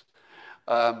Middle East.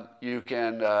 You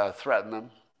can threaten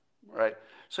them, right?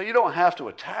 So you don't have to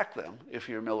attack them if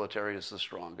your military is the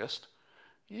strongest.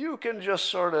 You can just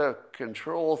sort of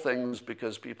control things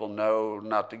because people know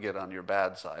not to get on your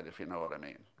bad side, if you know what I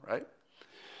mean, right?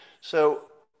 So,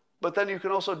 but then you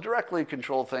can also directly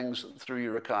control things through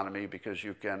your economy because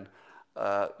you can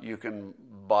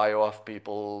buy off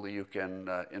people, you can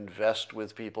invest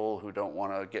with people who don't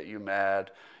want to get you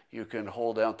mad, you can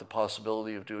hold out the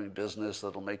possibility of doing business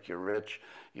that'll make you rich,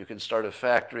 you can start a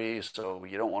factory so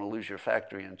you don't want to lose your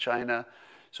factory in China.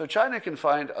 So China can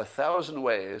find 1,000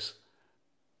 ways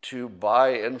to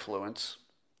buy influence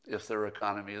if their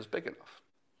economy is big enough.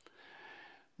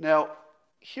 Now,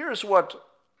 here's what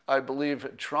I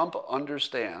believe Trump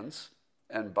understands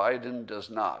and Biden does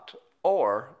not,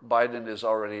 or Biden is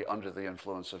already under the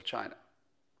influence of China.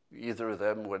 Either of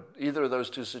those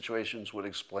two situations would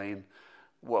explain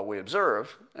what we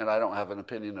observe, and I don't have an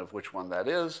opinion of which one that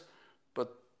is,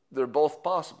 but they're both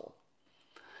possible.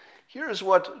 Here's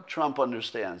what Trump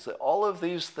understands, that all of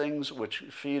these things which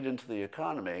feed into the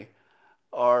economy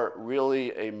are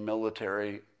really a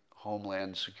military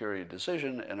homeland security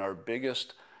decision, and our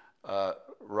biggest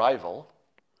rival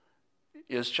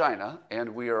is China,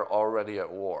 and we are already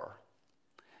at war.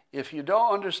 If you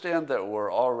don't understand that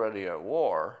we're already at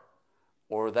war,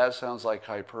 or that sounds like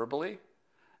hyperbole,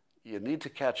 you need to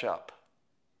catch up,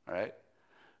 right?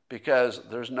 Because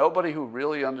there's nobody who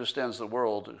really understands the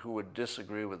world who would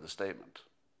disagree with the statement.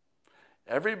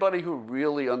 Everybody who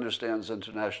really understands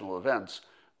international events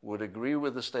would agree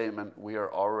with the statement, we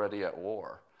are already at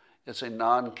war. It's a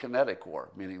non-kinetic war,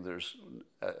 meaning there's,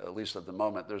 at least at the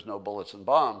moment, there's no bullets and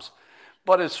bombs,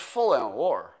 but it's full-out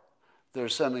war. They're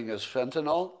sending us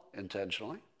fentanyl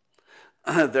intentionally.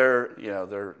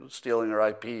 They're stealing our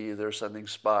IP. They're sending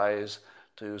spies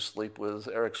to sleep with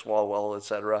Eric Swalwell,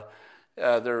 etc.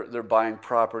 They're buying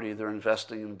property. They're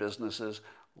investing in businesses.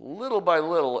 Little by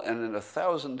little, and in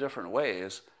 1,000 different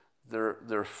ways,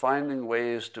 they're finding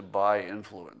ways to buy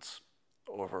influence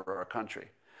over our country.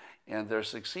 And they're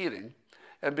succeeding.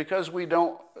 And because we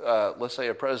don't, let's say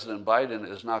a President Biden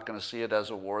is not going to see it as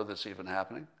a war that's even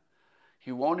happening,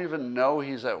 he won't even know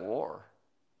he's at war.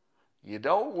 You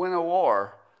don't win a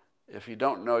war if you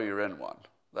don't know you're in one.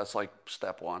 That's like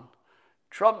step one.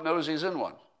 Trump knows he's in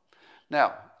one.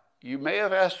 Now, you may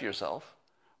have asked yourself,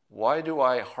 why do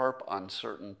I harp on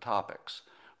certain topics?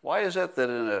 Why is it that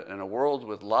in a world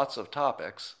with lots of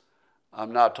topics,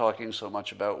 I'm not talking so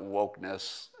much about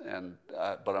wokeness,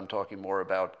 but I'm talking more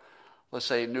about, let's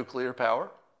say, nuclear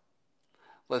power.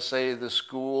 Let's say the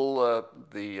school,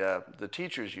 the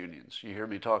teachers' unions. You hear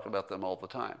me talk about them all the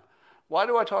time. Why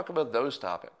do I talk about those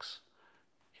topics?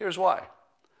 Here's why.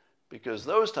 Because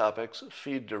those topics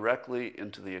feed directly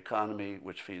into the economy,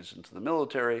 which feeds into the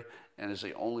military, and is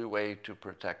the only way to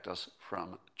protect us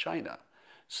from China.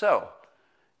 So,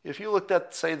 if you looked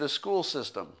at, say, the school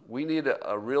system, we need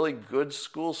a really good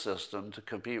school system to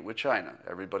compete with China.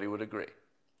 Everybody would agree.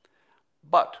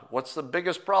 But what's the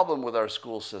biggest problem with our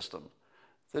school system?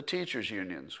 The teachers'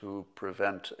 unions, who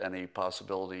prevent any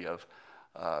possibility of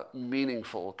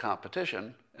meaningful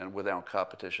competition, and without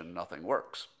competition, nothing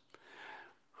works.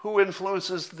 Who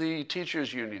influences the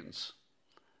teachers' unions?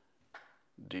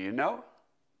 Do you know?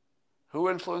 Who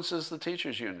influences the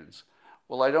teachers' unions?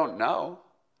 Well, I don't know,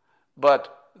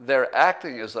 but they're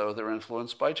acting as though they're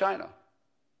influenced by China.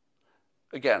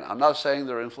 Again, I'm not saying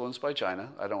they're influenced by China.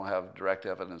 I don't have direct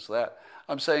evidence of that.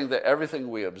 I'm saying that everything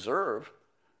we observe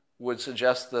would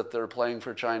suggest that they're playing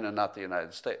for China, not the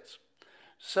United States.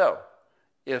 So,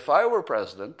 if I were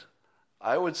president,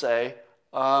 I would say,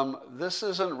 this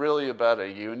isn't really about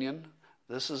a union.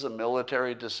 This is a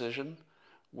military decision.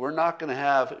 We're not going to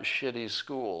have shitty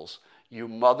schools. You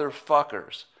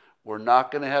motherfuckers. We're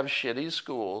not going to have shitty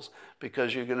schools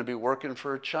because you're going to be working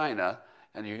for China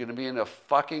and you're going to be in a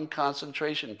fucking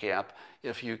concentration camp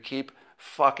if you keep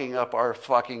fucking up our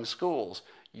fucking schools.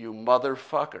 You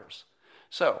motherfuckers.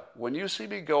 So, when you see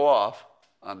me go off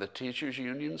on the teachers'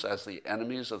 unions as the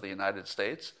enemies of the United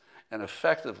States and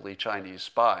effectively Chinese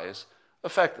spies,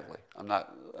 effectively, I'm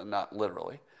not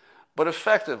literally, but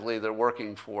effectively they're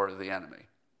working for the enemy.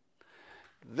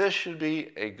 This should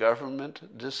be a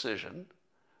government decision.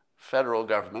 Federal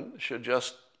government should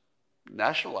just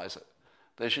nationalize it.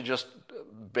 They should just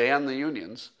ban the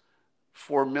unions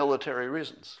for military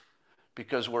reasons.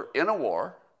 Because we're in a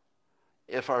war.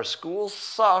 If our schools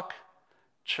suck,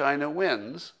 China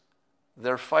wins.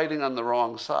 They're fighting on the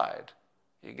wrong side.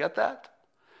 You get that?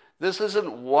 This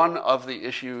isn't one of the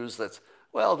issues that's,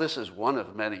 well, this is one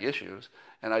of many issues.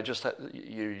 And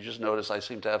you just notice I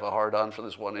seem to have a hard-on for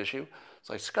this one issue. It's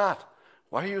like, Scott,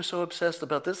 why are you so obsessed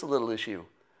about this little issue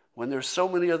when there's so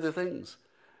many other things?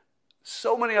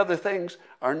 So many other things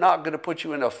are not going to put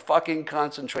you in a fucking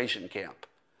concentration camp.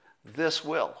 This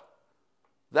will.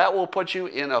 That will put you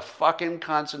in a fucking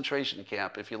concentration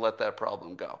camp if you let that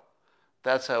problem go.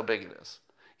 That's how big it is.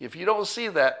 If you don't see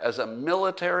that as a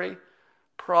military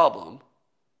problem,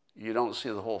 you don't see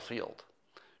the whole field.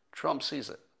 Trump sees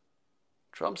it.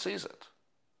 Trump sees it,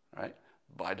 right?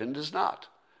 Biden does not,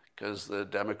 because the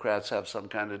Democrats have some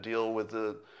kind of deal with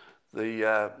the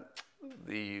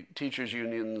teachers'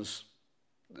 unions,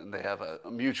 and they have a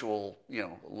mutual,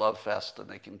 love fest, and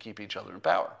they can keep each other in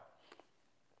power.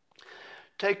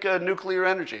 Take nuclear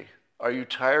energy. Are you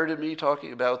tired of me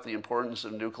talking about the importance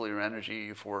of nuclear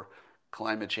energy for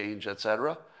climate change,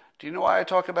 etc.? Do you know why I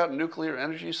talk about nuclear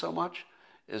energy so much?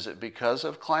 Is it because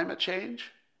of climate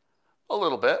change? A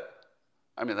little bit.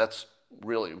 I mean, that's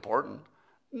really important.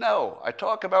 No, I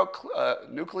talk about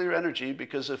nuclear energy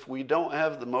because if we don't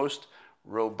have the most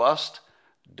robust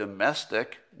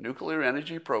domestic nuclear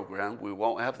energy program, we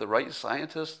won't have the right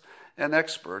scientists and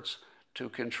experts to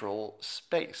control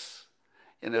space.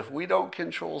 And if we don't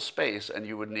control space, and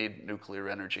you would need nuclear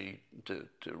energy to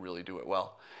really do it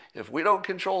well, if we don't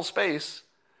control space,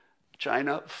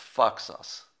 China fucks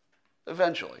us.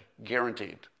 Eventually.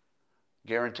 Guaranteed.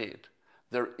 Guaranteed.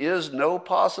 There is no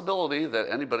possibility that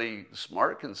anybody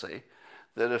smart can see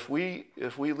that if we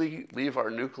leave our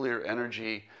nuclear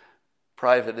energy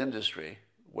private industry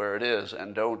where it is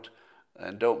and don't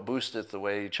boost it the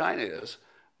way China is,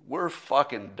 we're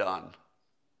fucking done.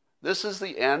 This is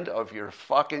the end of your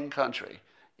fucking country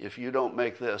if you don't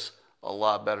make this a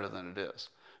lot better than it is.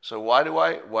 So why do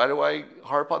I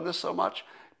harp on this so much?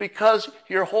 Because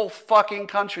your whole fucking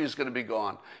country is going to be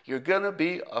gone. You're going to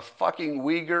be a fucking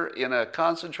Uyghur in a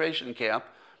concentration camp,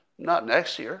 not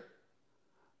next year,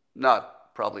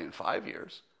 not probably in 5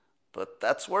 years, but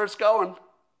that's where it's going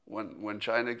when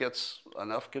China gets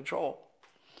enough control.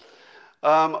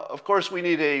 Of course, we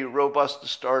need a robust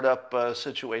startup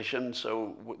situation.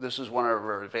 So this is one of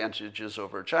our advantages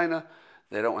over China.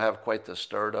 They don't have quite the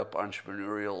startup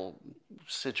entrepreneurial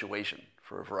situation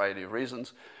for a variety of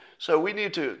reasons. So we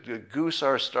need to goose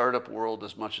our startup world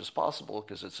as much as possible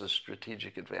because it's a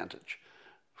strategic advantage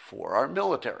for our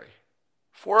military.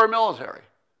 For our military,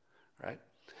 right?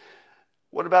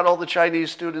 What about all the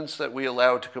Chinese students that we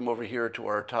allow to come over here to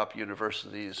our top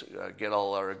universities, get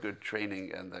all our good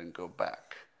training, and then go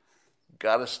back?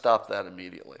 Got to stop that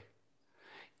immediately.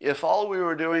 If all we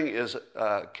were doing is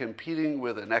competing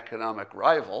with an economic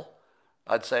rival,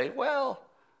 I'd say, well,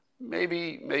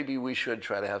 maybe we should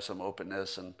try to have some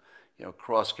openness and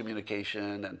cross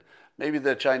communication, and maybe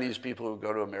the Chinese people who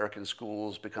go to American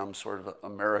schools become sort of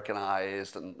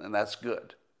Americanized, and that's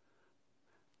good.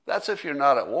 That's if you're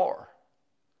not at war.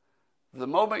 The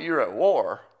moment you're at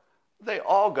war, they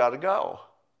all got to go.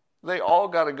 They all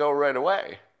got to go right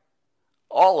away.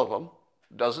 All of them.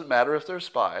 Doesn't matter if they're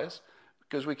spies,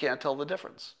 because we can't tell the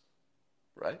difference,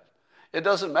 right? It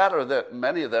doesn't matter that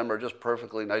many of them are just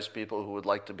perfectly nice people who would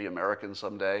like to be American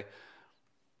someday.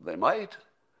 They might,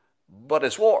 but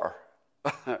it's war,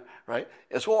 right?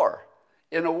 It's war.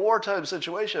 In a wartime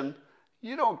situation,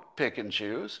 You don't pick and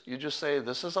choose. You just say,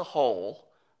 this is a hole.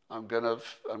 I'm gonna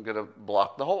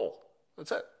block the hole.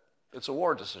 That's it. It's a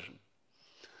war decision.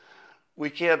 We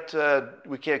can't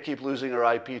keep losing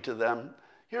our IP to them.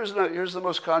 Here's the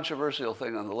most controversial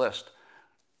thing on the list.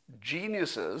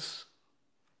 Geniuses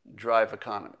drive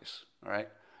economies, all right?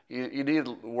 You need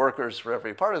workers for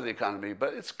every part of the economy,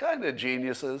 but it's kind of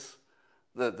geniuses,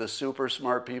 the super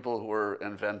smart people who are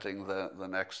inventing the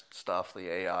next stuff, the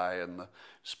AI and the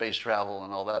space travel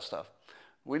and all that stuff.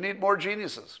 We need more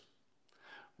geniuses.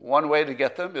 One way to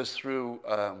get them is through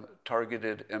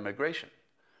targeted immigration,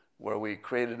 where we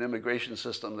create an immigration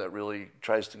system that really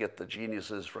tries to get the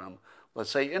geniuses from, let's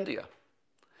say, India.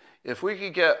 If we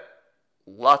could get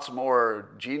lots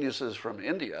more geniuses from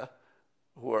India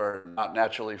who are not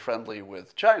naturally friendly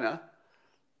with China,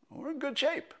 we're in good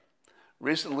shape.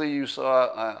 Recently, you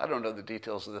saw, I don't know the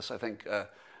details of this, I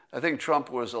think Trump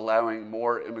was allowing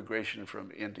more immigration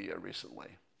from India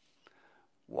recently.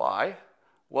 Why?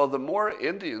 Well, the more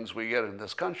Indians we get in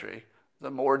this country,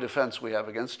 the more defense we have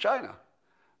against China.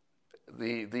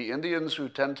 The Indians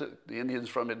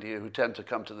from India who tend to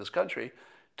come to this country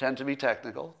tend to be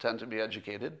technical, tend to be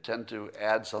educated, tend to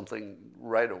add something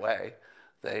right away.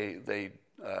 They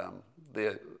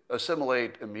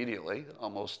assimilate immediately,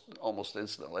 almost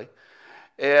instantly,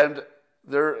 and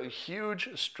they're a huge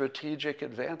strategic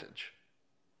advantage.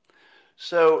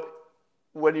 So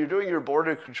when you're doing your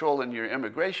border control and your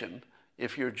immigration,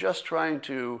 if you're just trying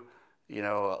to,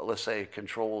 let's say,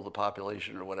 control the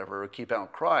population or whatever, or keep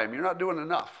out crime, you're not doing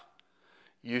enough.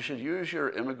 You should use your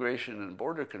immigration and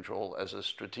border control as a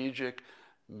strategic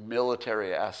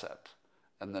military asset.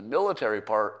 And the military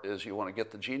part is you want to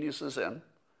get the geniuses in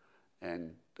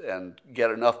and get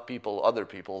enough other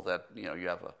people that, you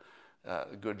have a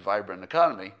good, vibrant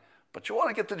economy, but you want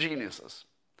to get the geniuses.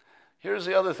 Here's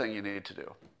the other thing you need to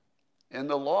do. In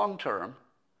the long term,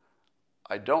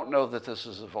 I don't know that this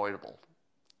is avoidable.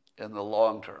 In the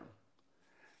long term,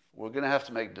 we're going to have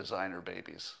to make designer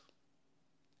babies.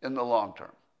 In the long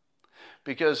term.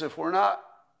 Because if we're not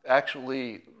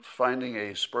actually finding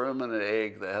a sperm and an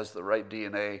egg that has the right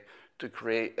DNA to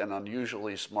create an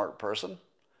unusually smart person,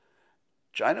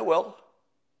 China will.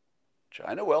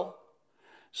 China will.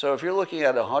 So if you're looking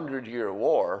at a 100-year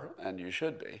war, and you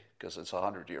should be, because it's a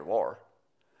 100-year war,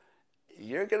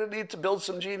 you're going to need to build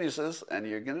some geniuses, and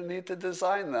you're going to need to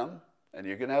design them, and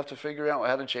you're going to have to figure out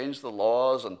how to change the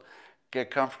laws and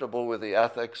get comfortable with the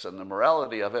ethics and the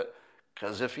morality of it,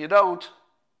 because if you don't,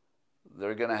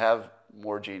 they're going to have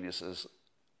more geniuses,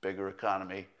 bigger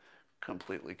economy,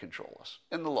 completely control us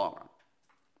in the long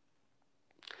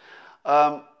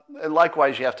run. And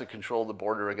likewise, you have to control the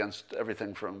border against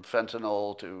everything from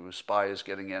fentanyl to spies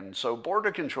getting in. So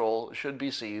border control should be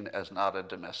seen as not a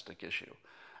domestic issue.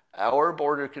 Our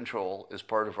border control is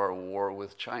part of our war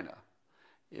with China.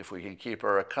 If we can keep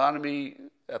our economy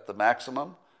at the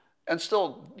maximum and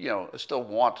still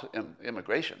want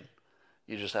immigration,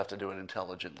 you just have to do it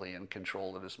intelligently and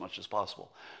control it as much as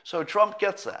possible. So Trump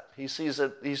gets that. He sees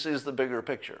it. He sees the bigger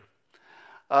picture.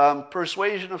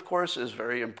 Persuasion, of course, is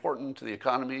very important to the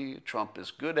economy. Trump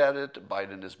is good at it.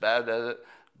 Biden is bad at it.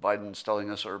 Biden's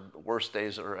telling us our worst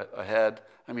days are ahead.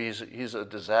 I mean, he's a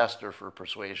disaster for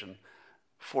persuasion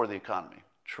for the economy.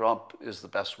 Trump is the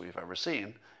best we've ever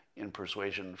seen in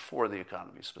persuasion for the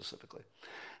economy specifically.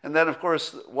 And then, of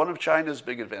course, one of China's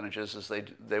big advantages is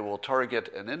they will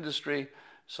target an industry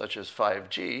such as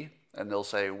 5G, and they'll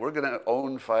say, we're going to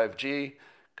own 5G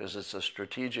because it's a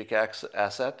strategic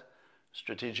asset.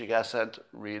 Strategic asset,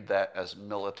 read that as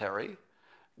military.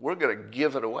 We're going to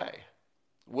give it away.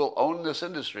 We'll own this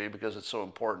industry because it's so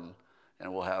important,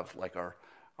 and we'll have like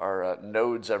our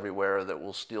nodes everywhere that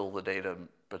will steal the data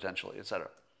potentially, et cetera.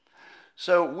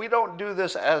 So we don't do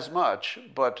this as much,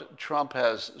 but Trump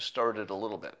has started a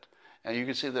little bit. And you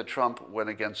can see that Trump went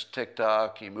against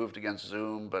TikTok, he moved against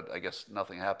Zoom, but I guess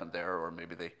nothing happened there, or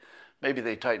maybe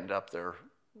they tightened up their...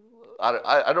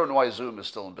 I don't know why Zoom is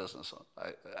still in business. I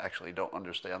actually don't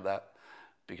understand that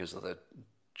because of the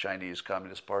Chinese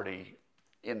Communist Party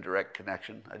indirect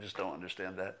connection. I just don't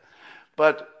understand that.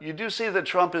 But you do see that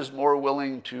Trump is more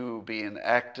willing to be an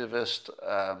activist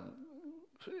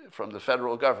from the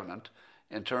federal government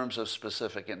in terms of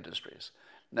specific industries.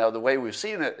 Now, the way we've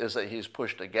seen it is that he's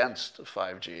pushed against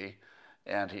 5G,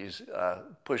 and he's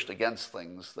pushed against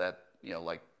things that,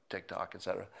 like TikTok, et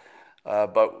cetera.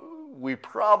 But we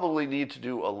probably need to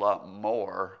do a lot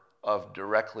more of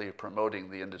directly promoting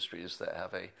the industries that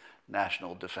have a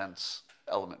national defense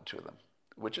element to them,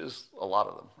 which is a lot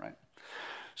of them, right?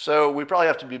 So we probably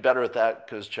have to be better at that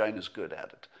because China's good at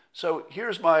it. So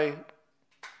here's my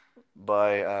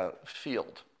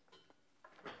field.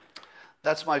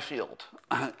 That's my field.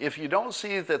 If you don't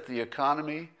see that the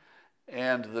economy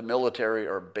and the military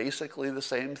are basically the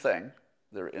same thing,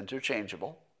 they're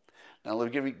interchangeable. Now,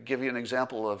 let me give you an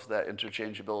example of that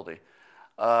interchangeability.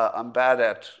 I'm bad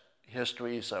at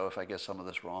history, so if I get some of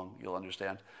this wrong, you'll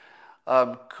understand.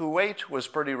 Kuwait was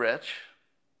pretty rich,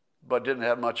 but didn't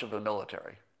have much of a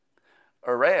military.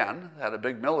 Iran had a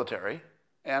big military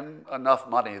and enough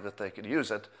money that they could use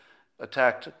it,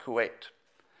 attacked Kuwait.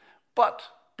 But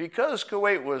because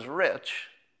Kuwait was rich,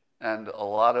 and a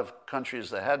lot of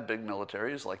countries that had big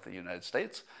militaries, like the United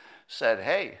States, said,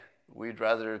 hey, we'd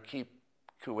rather keep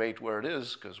Kuwait where it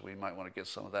is because we might want to get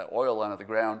some of that oil out of the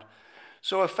ground.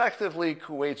 So effectively,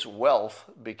 Kuwait's wealth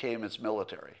became its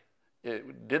military.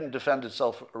 It didn't defend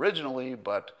itself originally,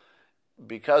 but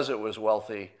because it was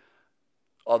wealthy,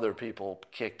 other people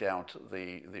kicked out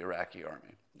the Iraqi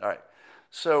army. All right.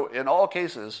 So in all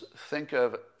cases, think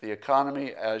of the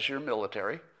economy as your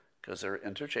military, because they're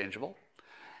interchangeable.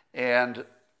 And, did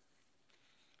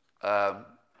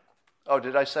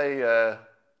I say, I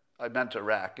meant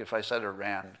Iraq. If I said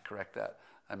Iran, correct that.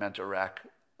 I meant Iraq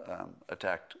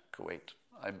attacked Kuwait.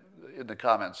 In the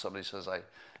comments, somebody says I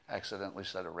accidentally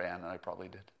said Iran, and I probably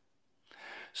did.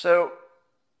 So,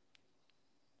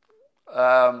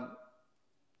 all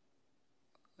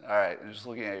right, I'm just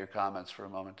looking at your comments for a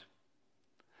moment.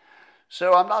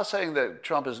 So I'm not saying that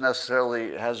Trump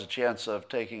necessarily has a chance of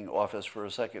taking office for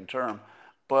a second term,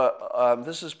 but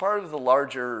this is part of the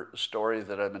larger story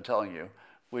that I've been telling you,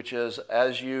 which is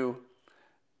as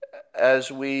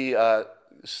we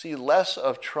see less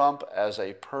of Trump as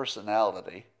a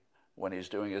personality when he's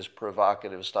doing his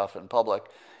provocative stuff in public,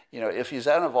 if he's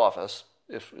out of office,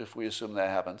 if we assume that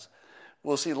happens,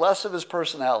 we'll see less of his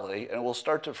personality and we'll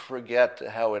start to forget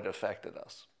how it affected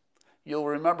us. You'll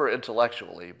remember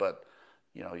intellectually, but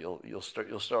you'll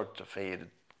start to fade.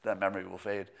 That memory will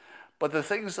fade. But the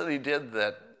things that he did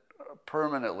that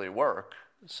permanently work,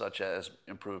 such as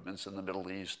improvements in the Middle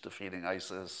East, defeating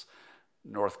ISIS,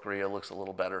 North Korea looks a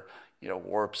little better,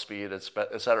 warp speed, et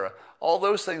cetera. All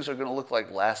those things are going to look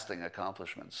like lasting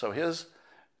accomplishments. So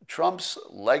Trump's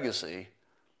legacy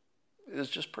is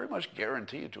just pretty much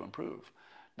guaranteed to improve.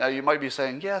 Now, you might be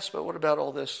saying, yes, but what about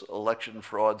all this election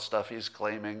fraud stuff he's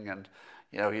claiming? And,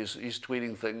 he's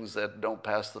tweeting things that don't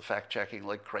pass the fact checking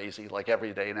like crazy, like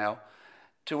every day now.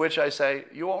 To which I say,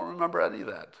 you won't remember any of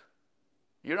that.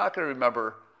 You're not going to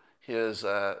remember his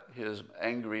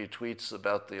angry tweets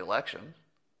about the election.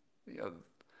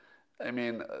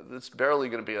 It's barely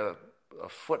going to be a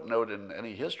footnote in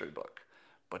any history book.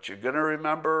 But you're going to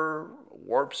remember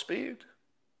warp speed.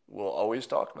 We'll always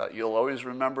talk about it. You'll always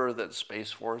remember that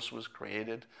Space Force was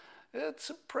created. It's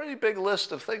a pretty big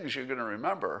list of things you're going to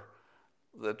remember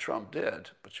that Trump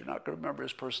did, but you're not going to remember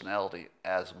his personality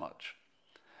as much.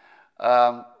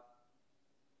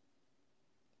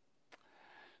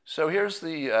 So here's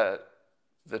the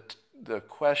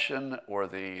question or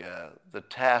the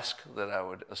task that I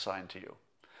would assign to you.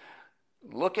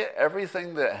 Look at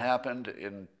everything that happened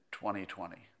in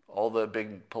 2020, all the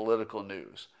big political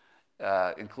news,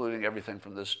 including everything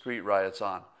from the street riots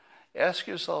on. Ask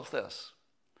yourself this: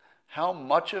 how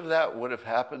much of that would have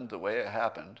happened the way it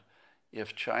happened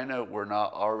if China were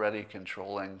not already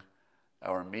controlling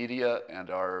our media and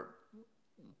our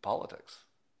politics?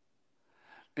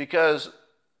 Because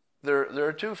there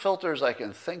are two filters I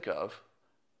can think of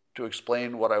to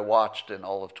explain what I watched in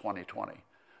all of 2020.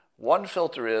 One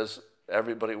filter is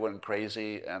everybody went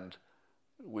crazy and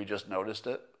we just noticed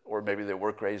it, or maybe they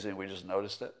were crazy and we just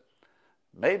noticed it.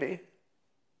 Maybe.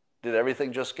 Did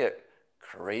everything just get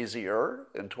crazier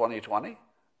in 2020?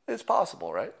 It's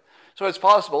possible, right? So it's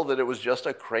possible that it was just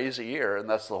a crazy year, and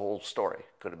that's the whole story.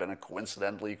 Could have been a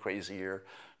coincidentally crazy year.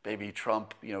 Maybe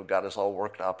Trump, got us all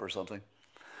worked up or something.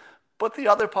 But the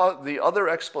other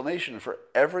explanation for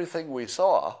everything we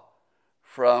saw,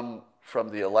 from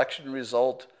the election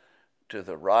result to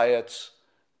the riots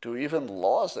to even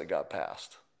laws that got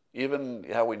passed, even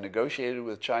how we negotiated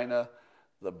with China,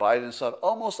 the Biden stuff,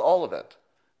 almost all of it.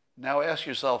 Now ask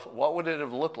yourself, what would it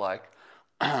have looked like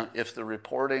if the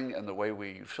reporting and the way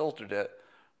we filtered it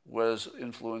was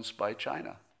influenced by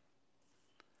China?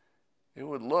 It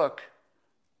would look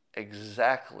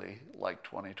exactly like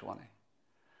 2020.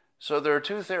 So there are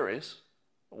two theories.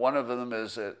 One of them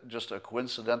is just a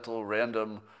coincidental,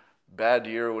 random, bad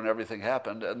year when everything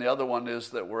happened, and the other one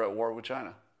is that we're at war with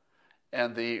China.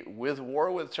 And the with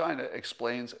war with China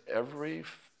explains every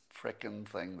frickin'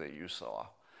 thing that you saw.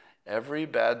 Every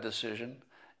bad decision,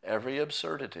 every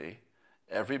absurdity,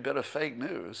 every bit of fake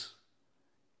news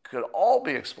could all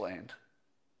be explained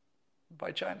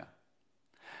by China.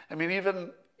 I mean,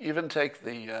 even take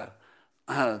the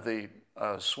the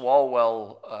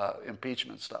Swalwell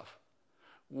impeachment stuff.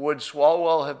 Would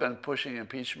Swalwell have been pushing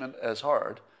impeachment as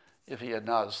hard if he had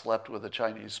not slept with a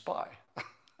Chinese spy?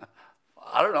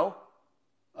 I don't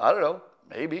know.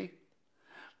 Maybe.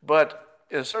 But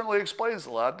it certainly explains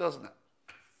a lot, doesn't it?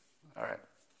 All right.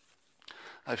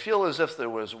 I feel as if there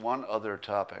was one other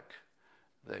topic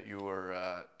that you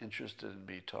were interested in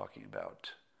me talking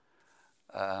about.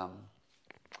 And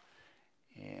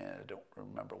I don't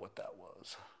remember what that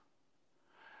was.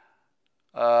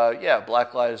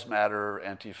 Black Lives Matter,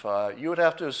 Antifa. You would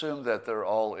have to assume that they're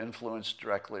all influenced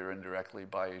directly or indirectly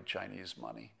by Chinese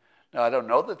money. Now, I don't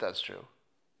know that that's true,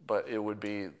 but it would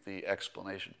be the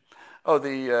explanation. Oh,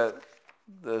 the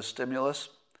stimulus.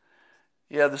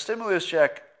 Yeah, the stimulus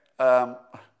check,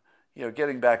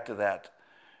 getting back to that.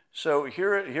 So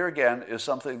here again is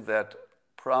something that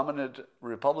prominent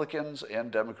Republicans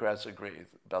and Democrats agree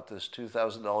about this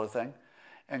 $2,000 thing.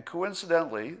 And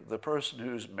coincidentally, the person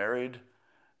who's married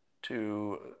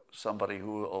to somebody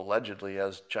who allegedly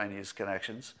has Chinese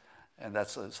connections, and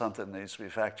that's something that needs to be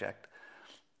fact-checked,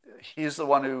 he's the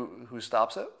one who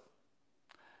stops it.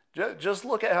 Just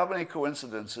look at how many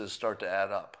coincidences start to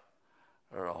add up.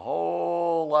 There are a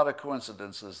whole lot of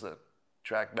coincidences that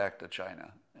track back to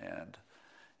China. And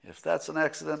if that's an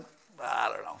accident, I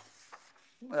don't know.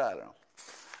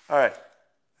 All right.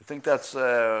 I think that's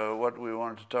what we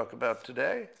wanted to talk about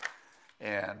today.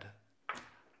 And,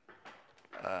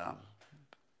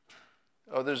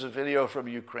 there's a video from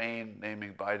Ukraine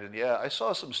naming Biden. Yeah, I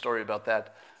saw some story about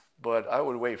that, but I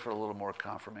would wait for a little more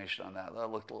confirmation on that. That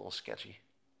looked a little sketchy.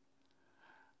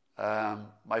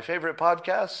 My favorite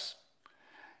podcasts?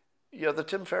 The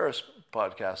Tim Ferriss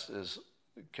podcast is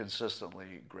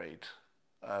consistently great,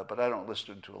 but I don't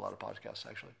listen to a lot of podcasts,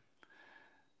 actually.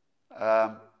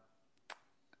 All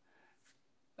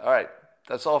right,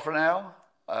 that's all for now,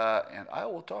 and I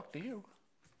will talk to you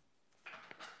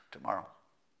tomorrow.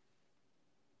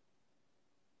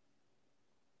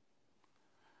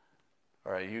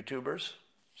 All right, YouTubers,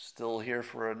 still here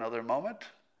for another moment.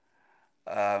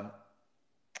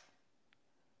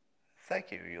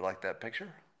 Thank you. You like that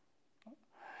picture?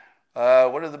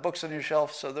 What are the books on your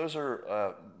shelf? So those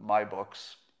are my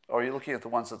books. Or are you looking at the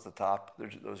ones at the top?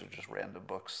 Those are just random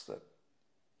books that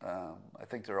I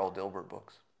think they're all Dilbert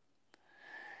books.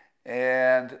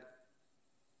 And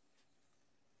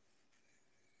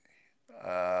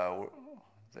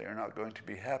they're not going to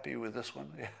be happy with this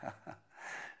one.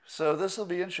 So this will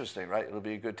be interesting, right? It'll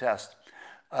be a good test.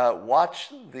 Watch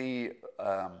the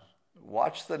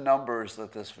numbers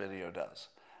that this video does.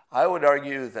 I would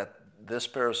argue that this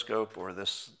Periscope or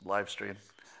this live stream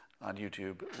on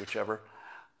YouTube, whichever,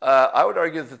 I would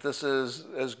argue that this is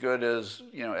as good as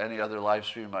any other live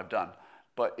stream I've done.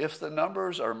 But if the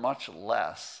numbers are much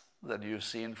less than you've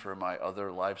seen for my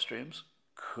other live streams,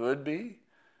 could be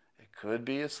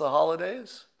it's the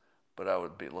holidays, but I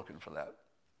would be looking for that.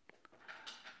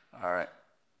 All right.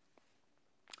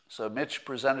 So Mitch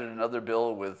presented another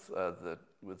bill with the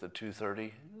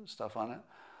 230 stuff on it.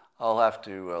 I'll have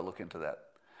to look into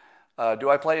that. Do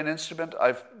I play an instrument?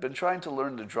 I've been trying to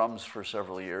learn the drums for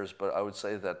several years, but I would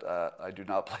say that I do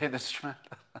not play an instrument.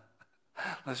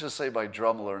 Let's just say my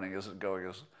drum learning isn't going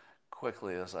as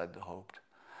quickly as I'd hoped.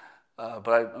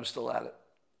 But I'm still at it.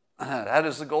 How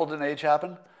does the golden age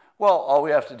happen? Well, all we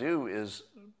have to do is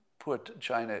put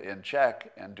China in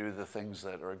check and do the things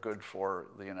that are good for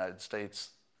the United States,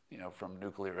 from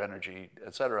nuclear energy,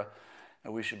 etc.,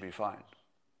 and we should be fine.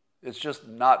 It's just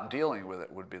not dealing with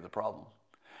it would be the problem.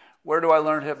 Where do I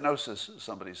learn hypnosis,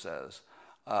 somebody says?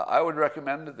 I would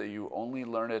recommend that you only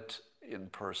learn it in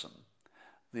person.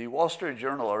 The Wall Street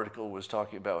Journal article was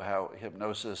talking about how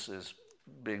hypnosis is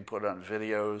being put on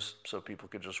videos so people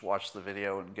could just watch the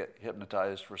video and get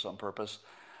hypnotized for some purpose.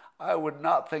 I would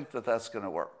not think that that's going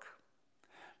to work,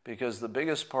 because the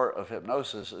biggest part of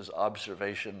hypnosis is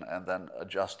observation and then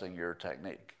adjusting your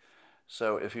technique.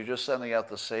 So if you're just sending out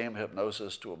the same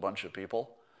hypnosis to a bunch of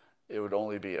people, it would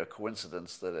only be a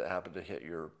coincidence that it happened to hit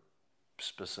your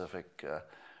specific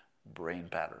brain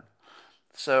pattern.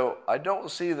 So I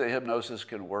don't see that hypnosis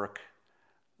can work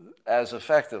as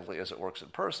effectively as it works in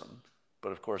person.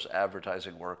 But of course,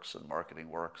 advertising works and marketing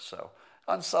works. So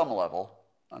on some level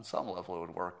it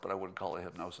would work, but I wouldn't call it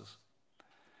hypnosis.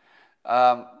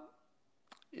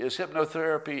 Is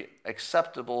hypnotherapy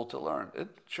acceptable to learn?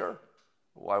 Sure.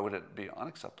 Why would it be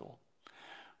unacceptable?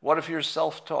 What if you're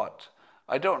self-taught?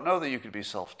 I don't know that you could be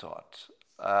self-taught.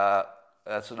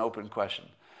 That's an open question.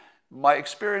 My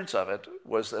experience of it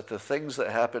was that the things that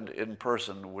happened in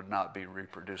person would not be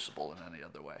reproducible in any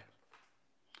other way.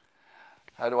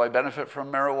 How do I benefit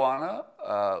from marijuana?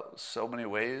 So many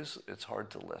ways, it's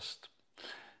hard to list.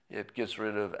 It gets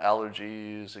rid of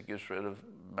allergies, it gets rid of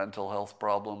mental health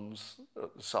problems,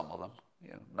 some of them,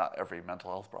 not every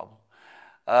mental health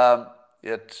problem.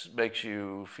 It makes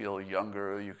you feel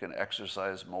younger, you can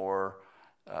exercise more,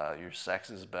 your sex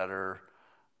is better,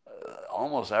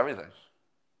 almost everything.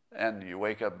 And you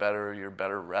wake up better, you're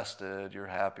better rested, you're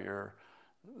happier.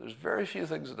 There's very few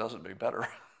things it doesn't make better.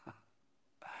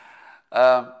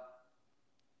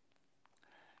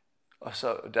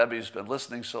 So Debbie's been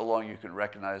listening so long you can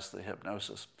recognize the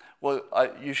hypnosis. Well,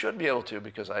 you should be able to,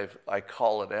 because I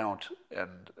call it out and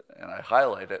I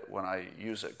highlight it when I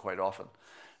use it quite often.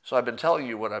 So I've been telling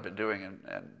you what I've been doing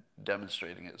and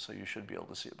demonstrating it, so you should be able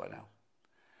to see it by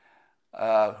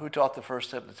now. Who taught the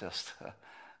first hypnotist?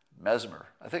 Mesmer.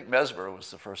 I think Mesmer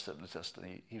was the first hypnotist,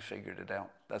 and he figured it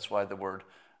out. That's why the word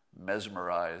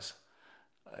mesmerize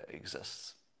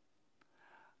exists.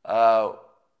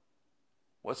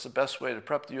 What's the best way to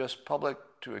prep the U.S. public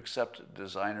to accept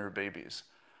designer babies?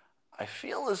 I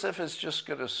feel as if it's just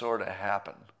going to sort of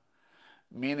happen,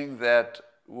 meaning that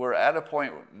we're at a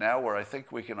point now where I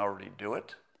think we can already do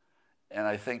it, and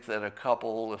I think that a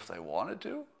couple, if they wanted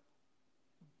to,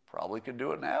 probably could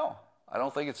do it now. I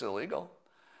don't think it's illegal.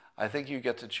 I think you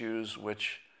get to choose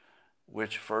which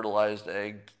fertilized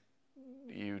egg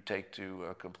you take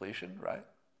to completion, right?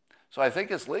 So I think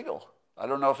it's legal. I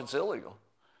don't know if it's illegal.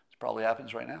 Probably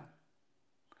happens right now.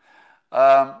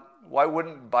 Why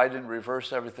wouldn't Biden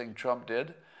reverse everything Trump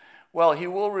did? Well, he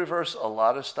will reverse a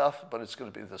lot of stuff, but it's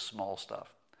going to be the small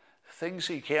stuff. Things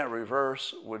he can't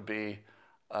reverse would be,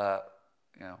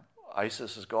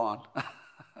 ISIS is gone.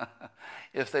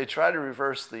 If they try to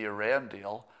reverse the Iran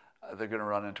deal, they're going to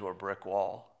run into a brick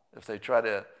wall. If they try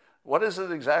to, what is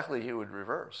it exactly he would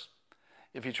reverse?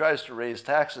 If he tries to raise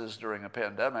taxes during a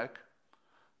pandemic,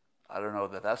 I don't know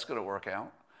that that's going to work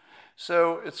out.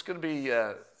 So it's going to be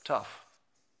tough.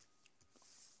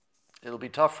 It'll be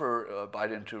tough for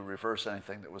Biden to reverse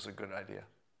anything that was a good idea.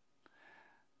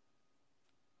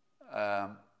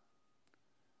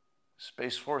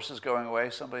 Space Force is going away,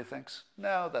 somebody thinks?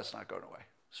 No, that's not going away.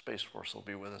 Space Force will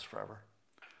be with us forever.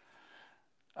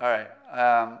 All right.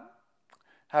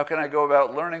 How can I go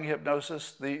about learning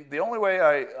hypnosis? The only way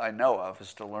I know of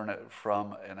is to learn it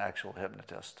from an actual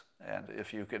hypnotist. And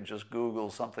if you can just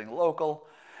Google something local.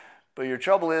 But your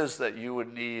trouble is that you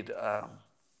would need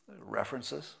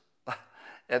references.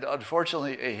 And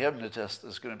unfortunately, a hypnotist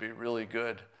is going to be really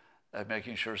good at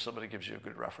making sure somebody gives you a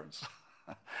good reference.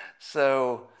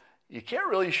 So you can't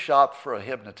really shop for a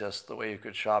hypnotist the way you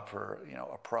could shop for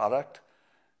a product,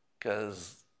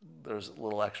 because there's a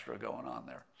little extra going on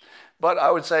there. But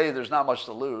I would say there's not much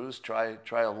to lose. Try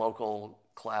a local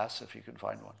class if you can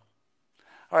find one.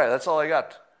 All right, that's all I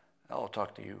got. I'll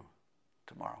talk to you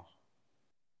tomorrow.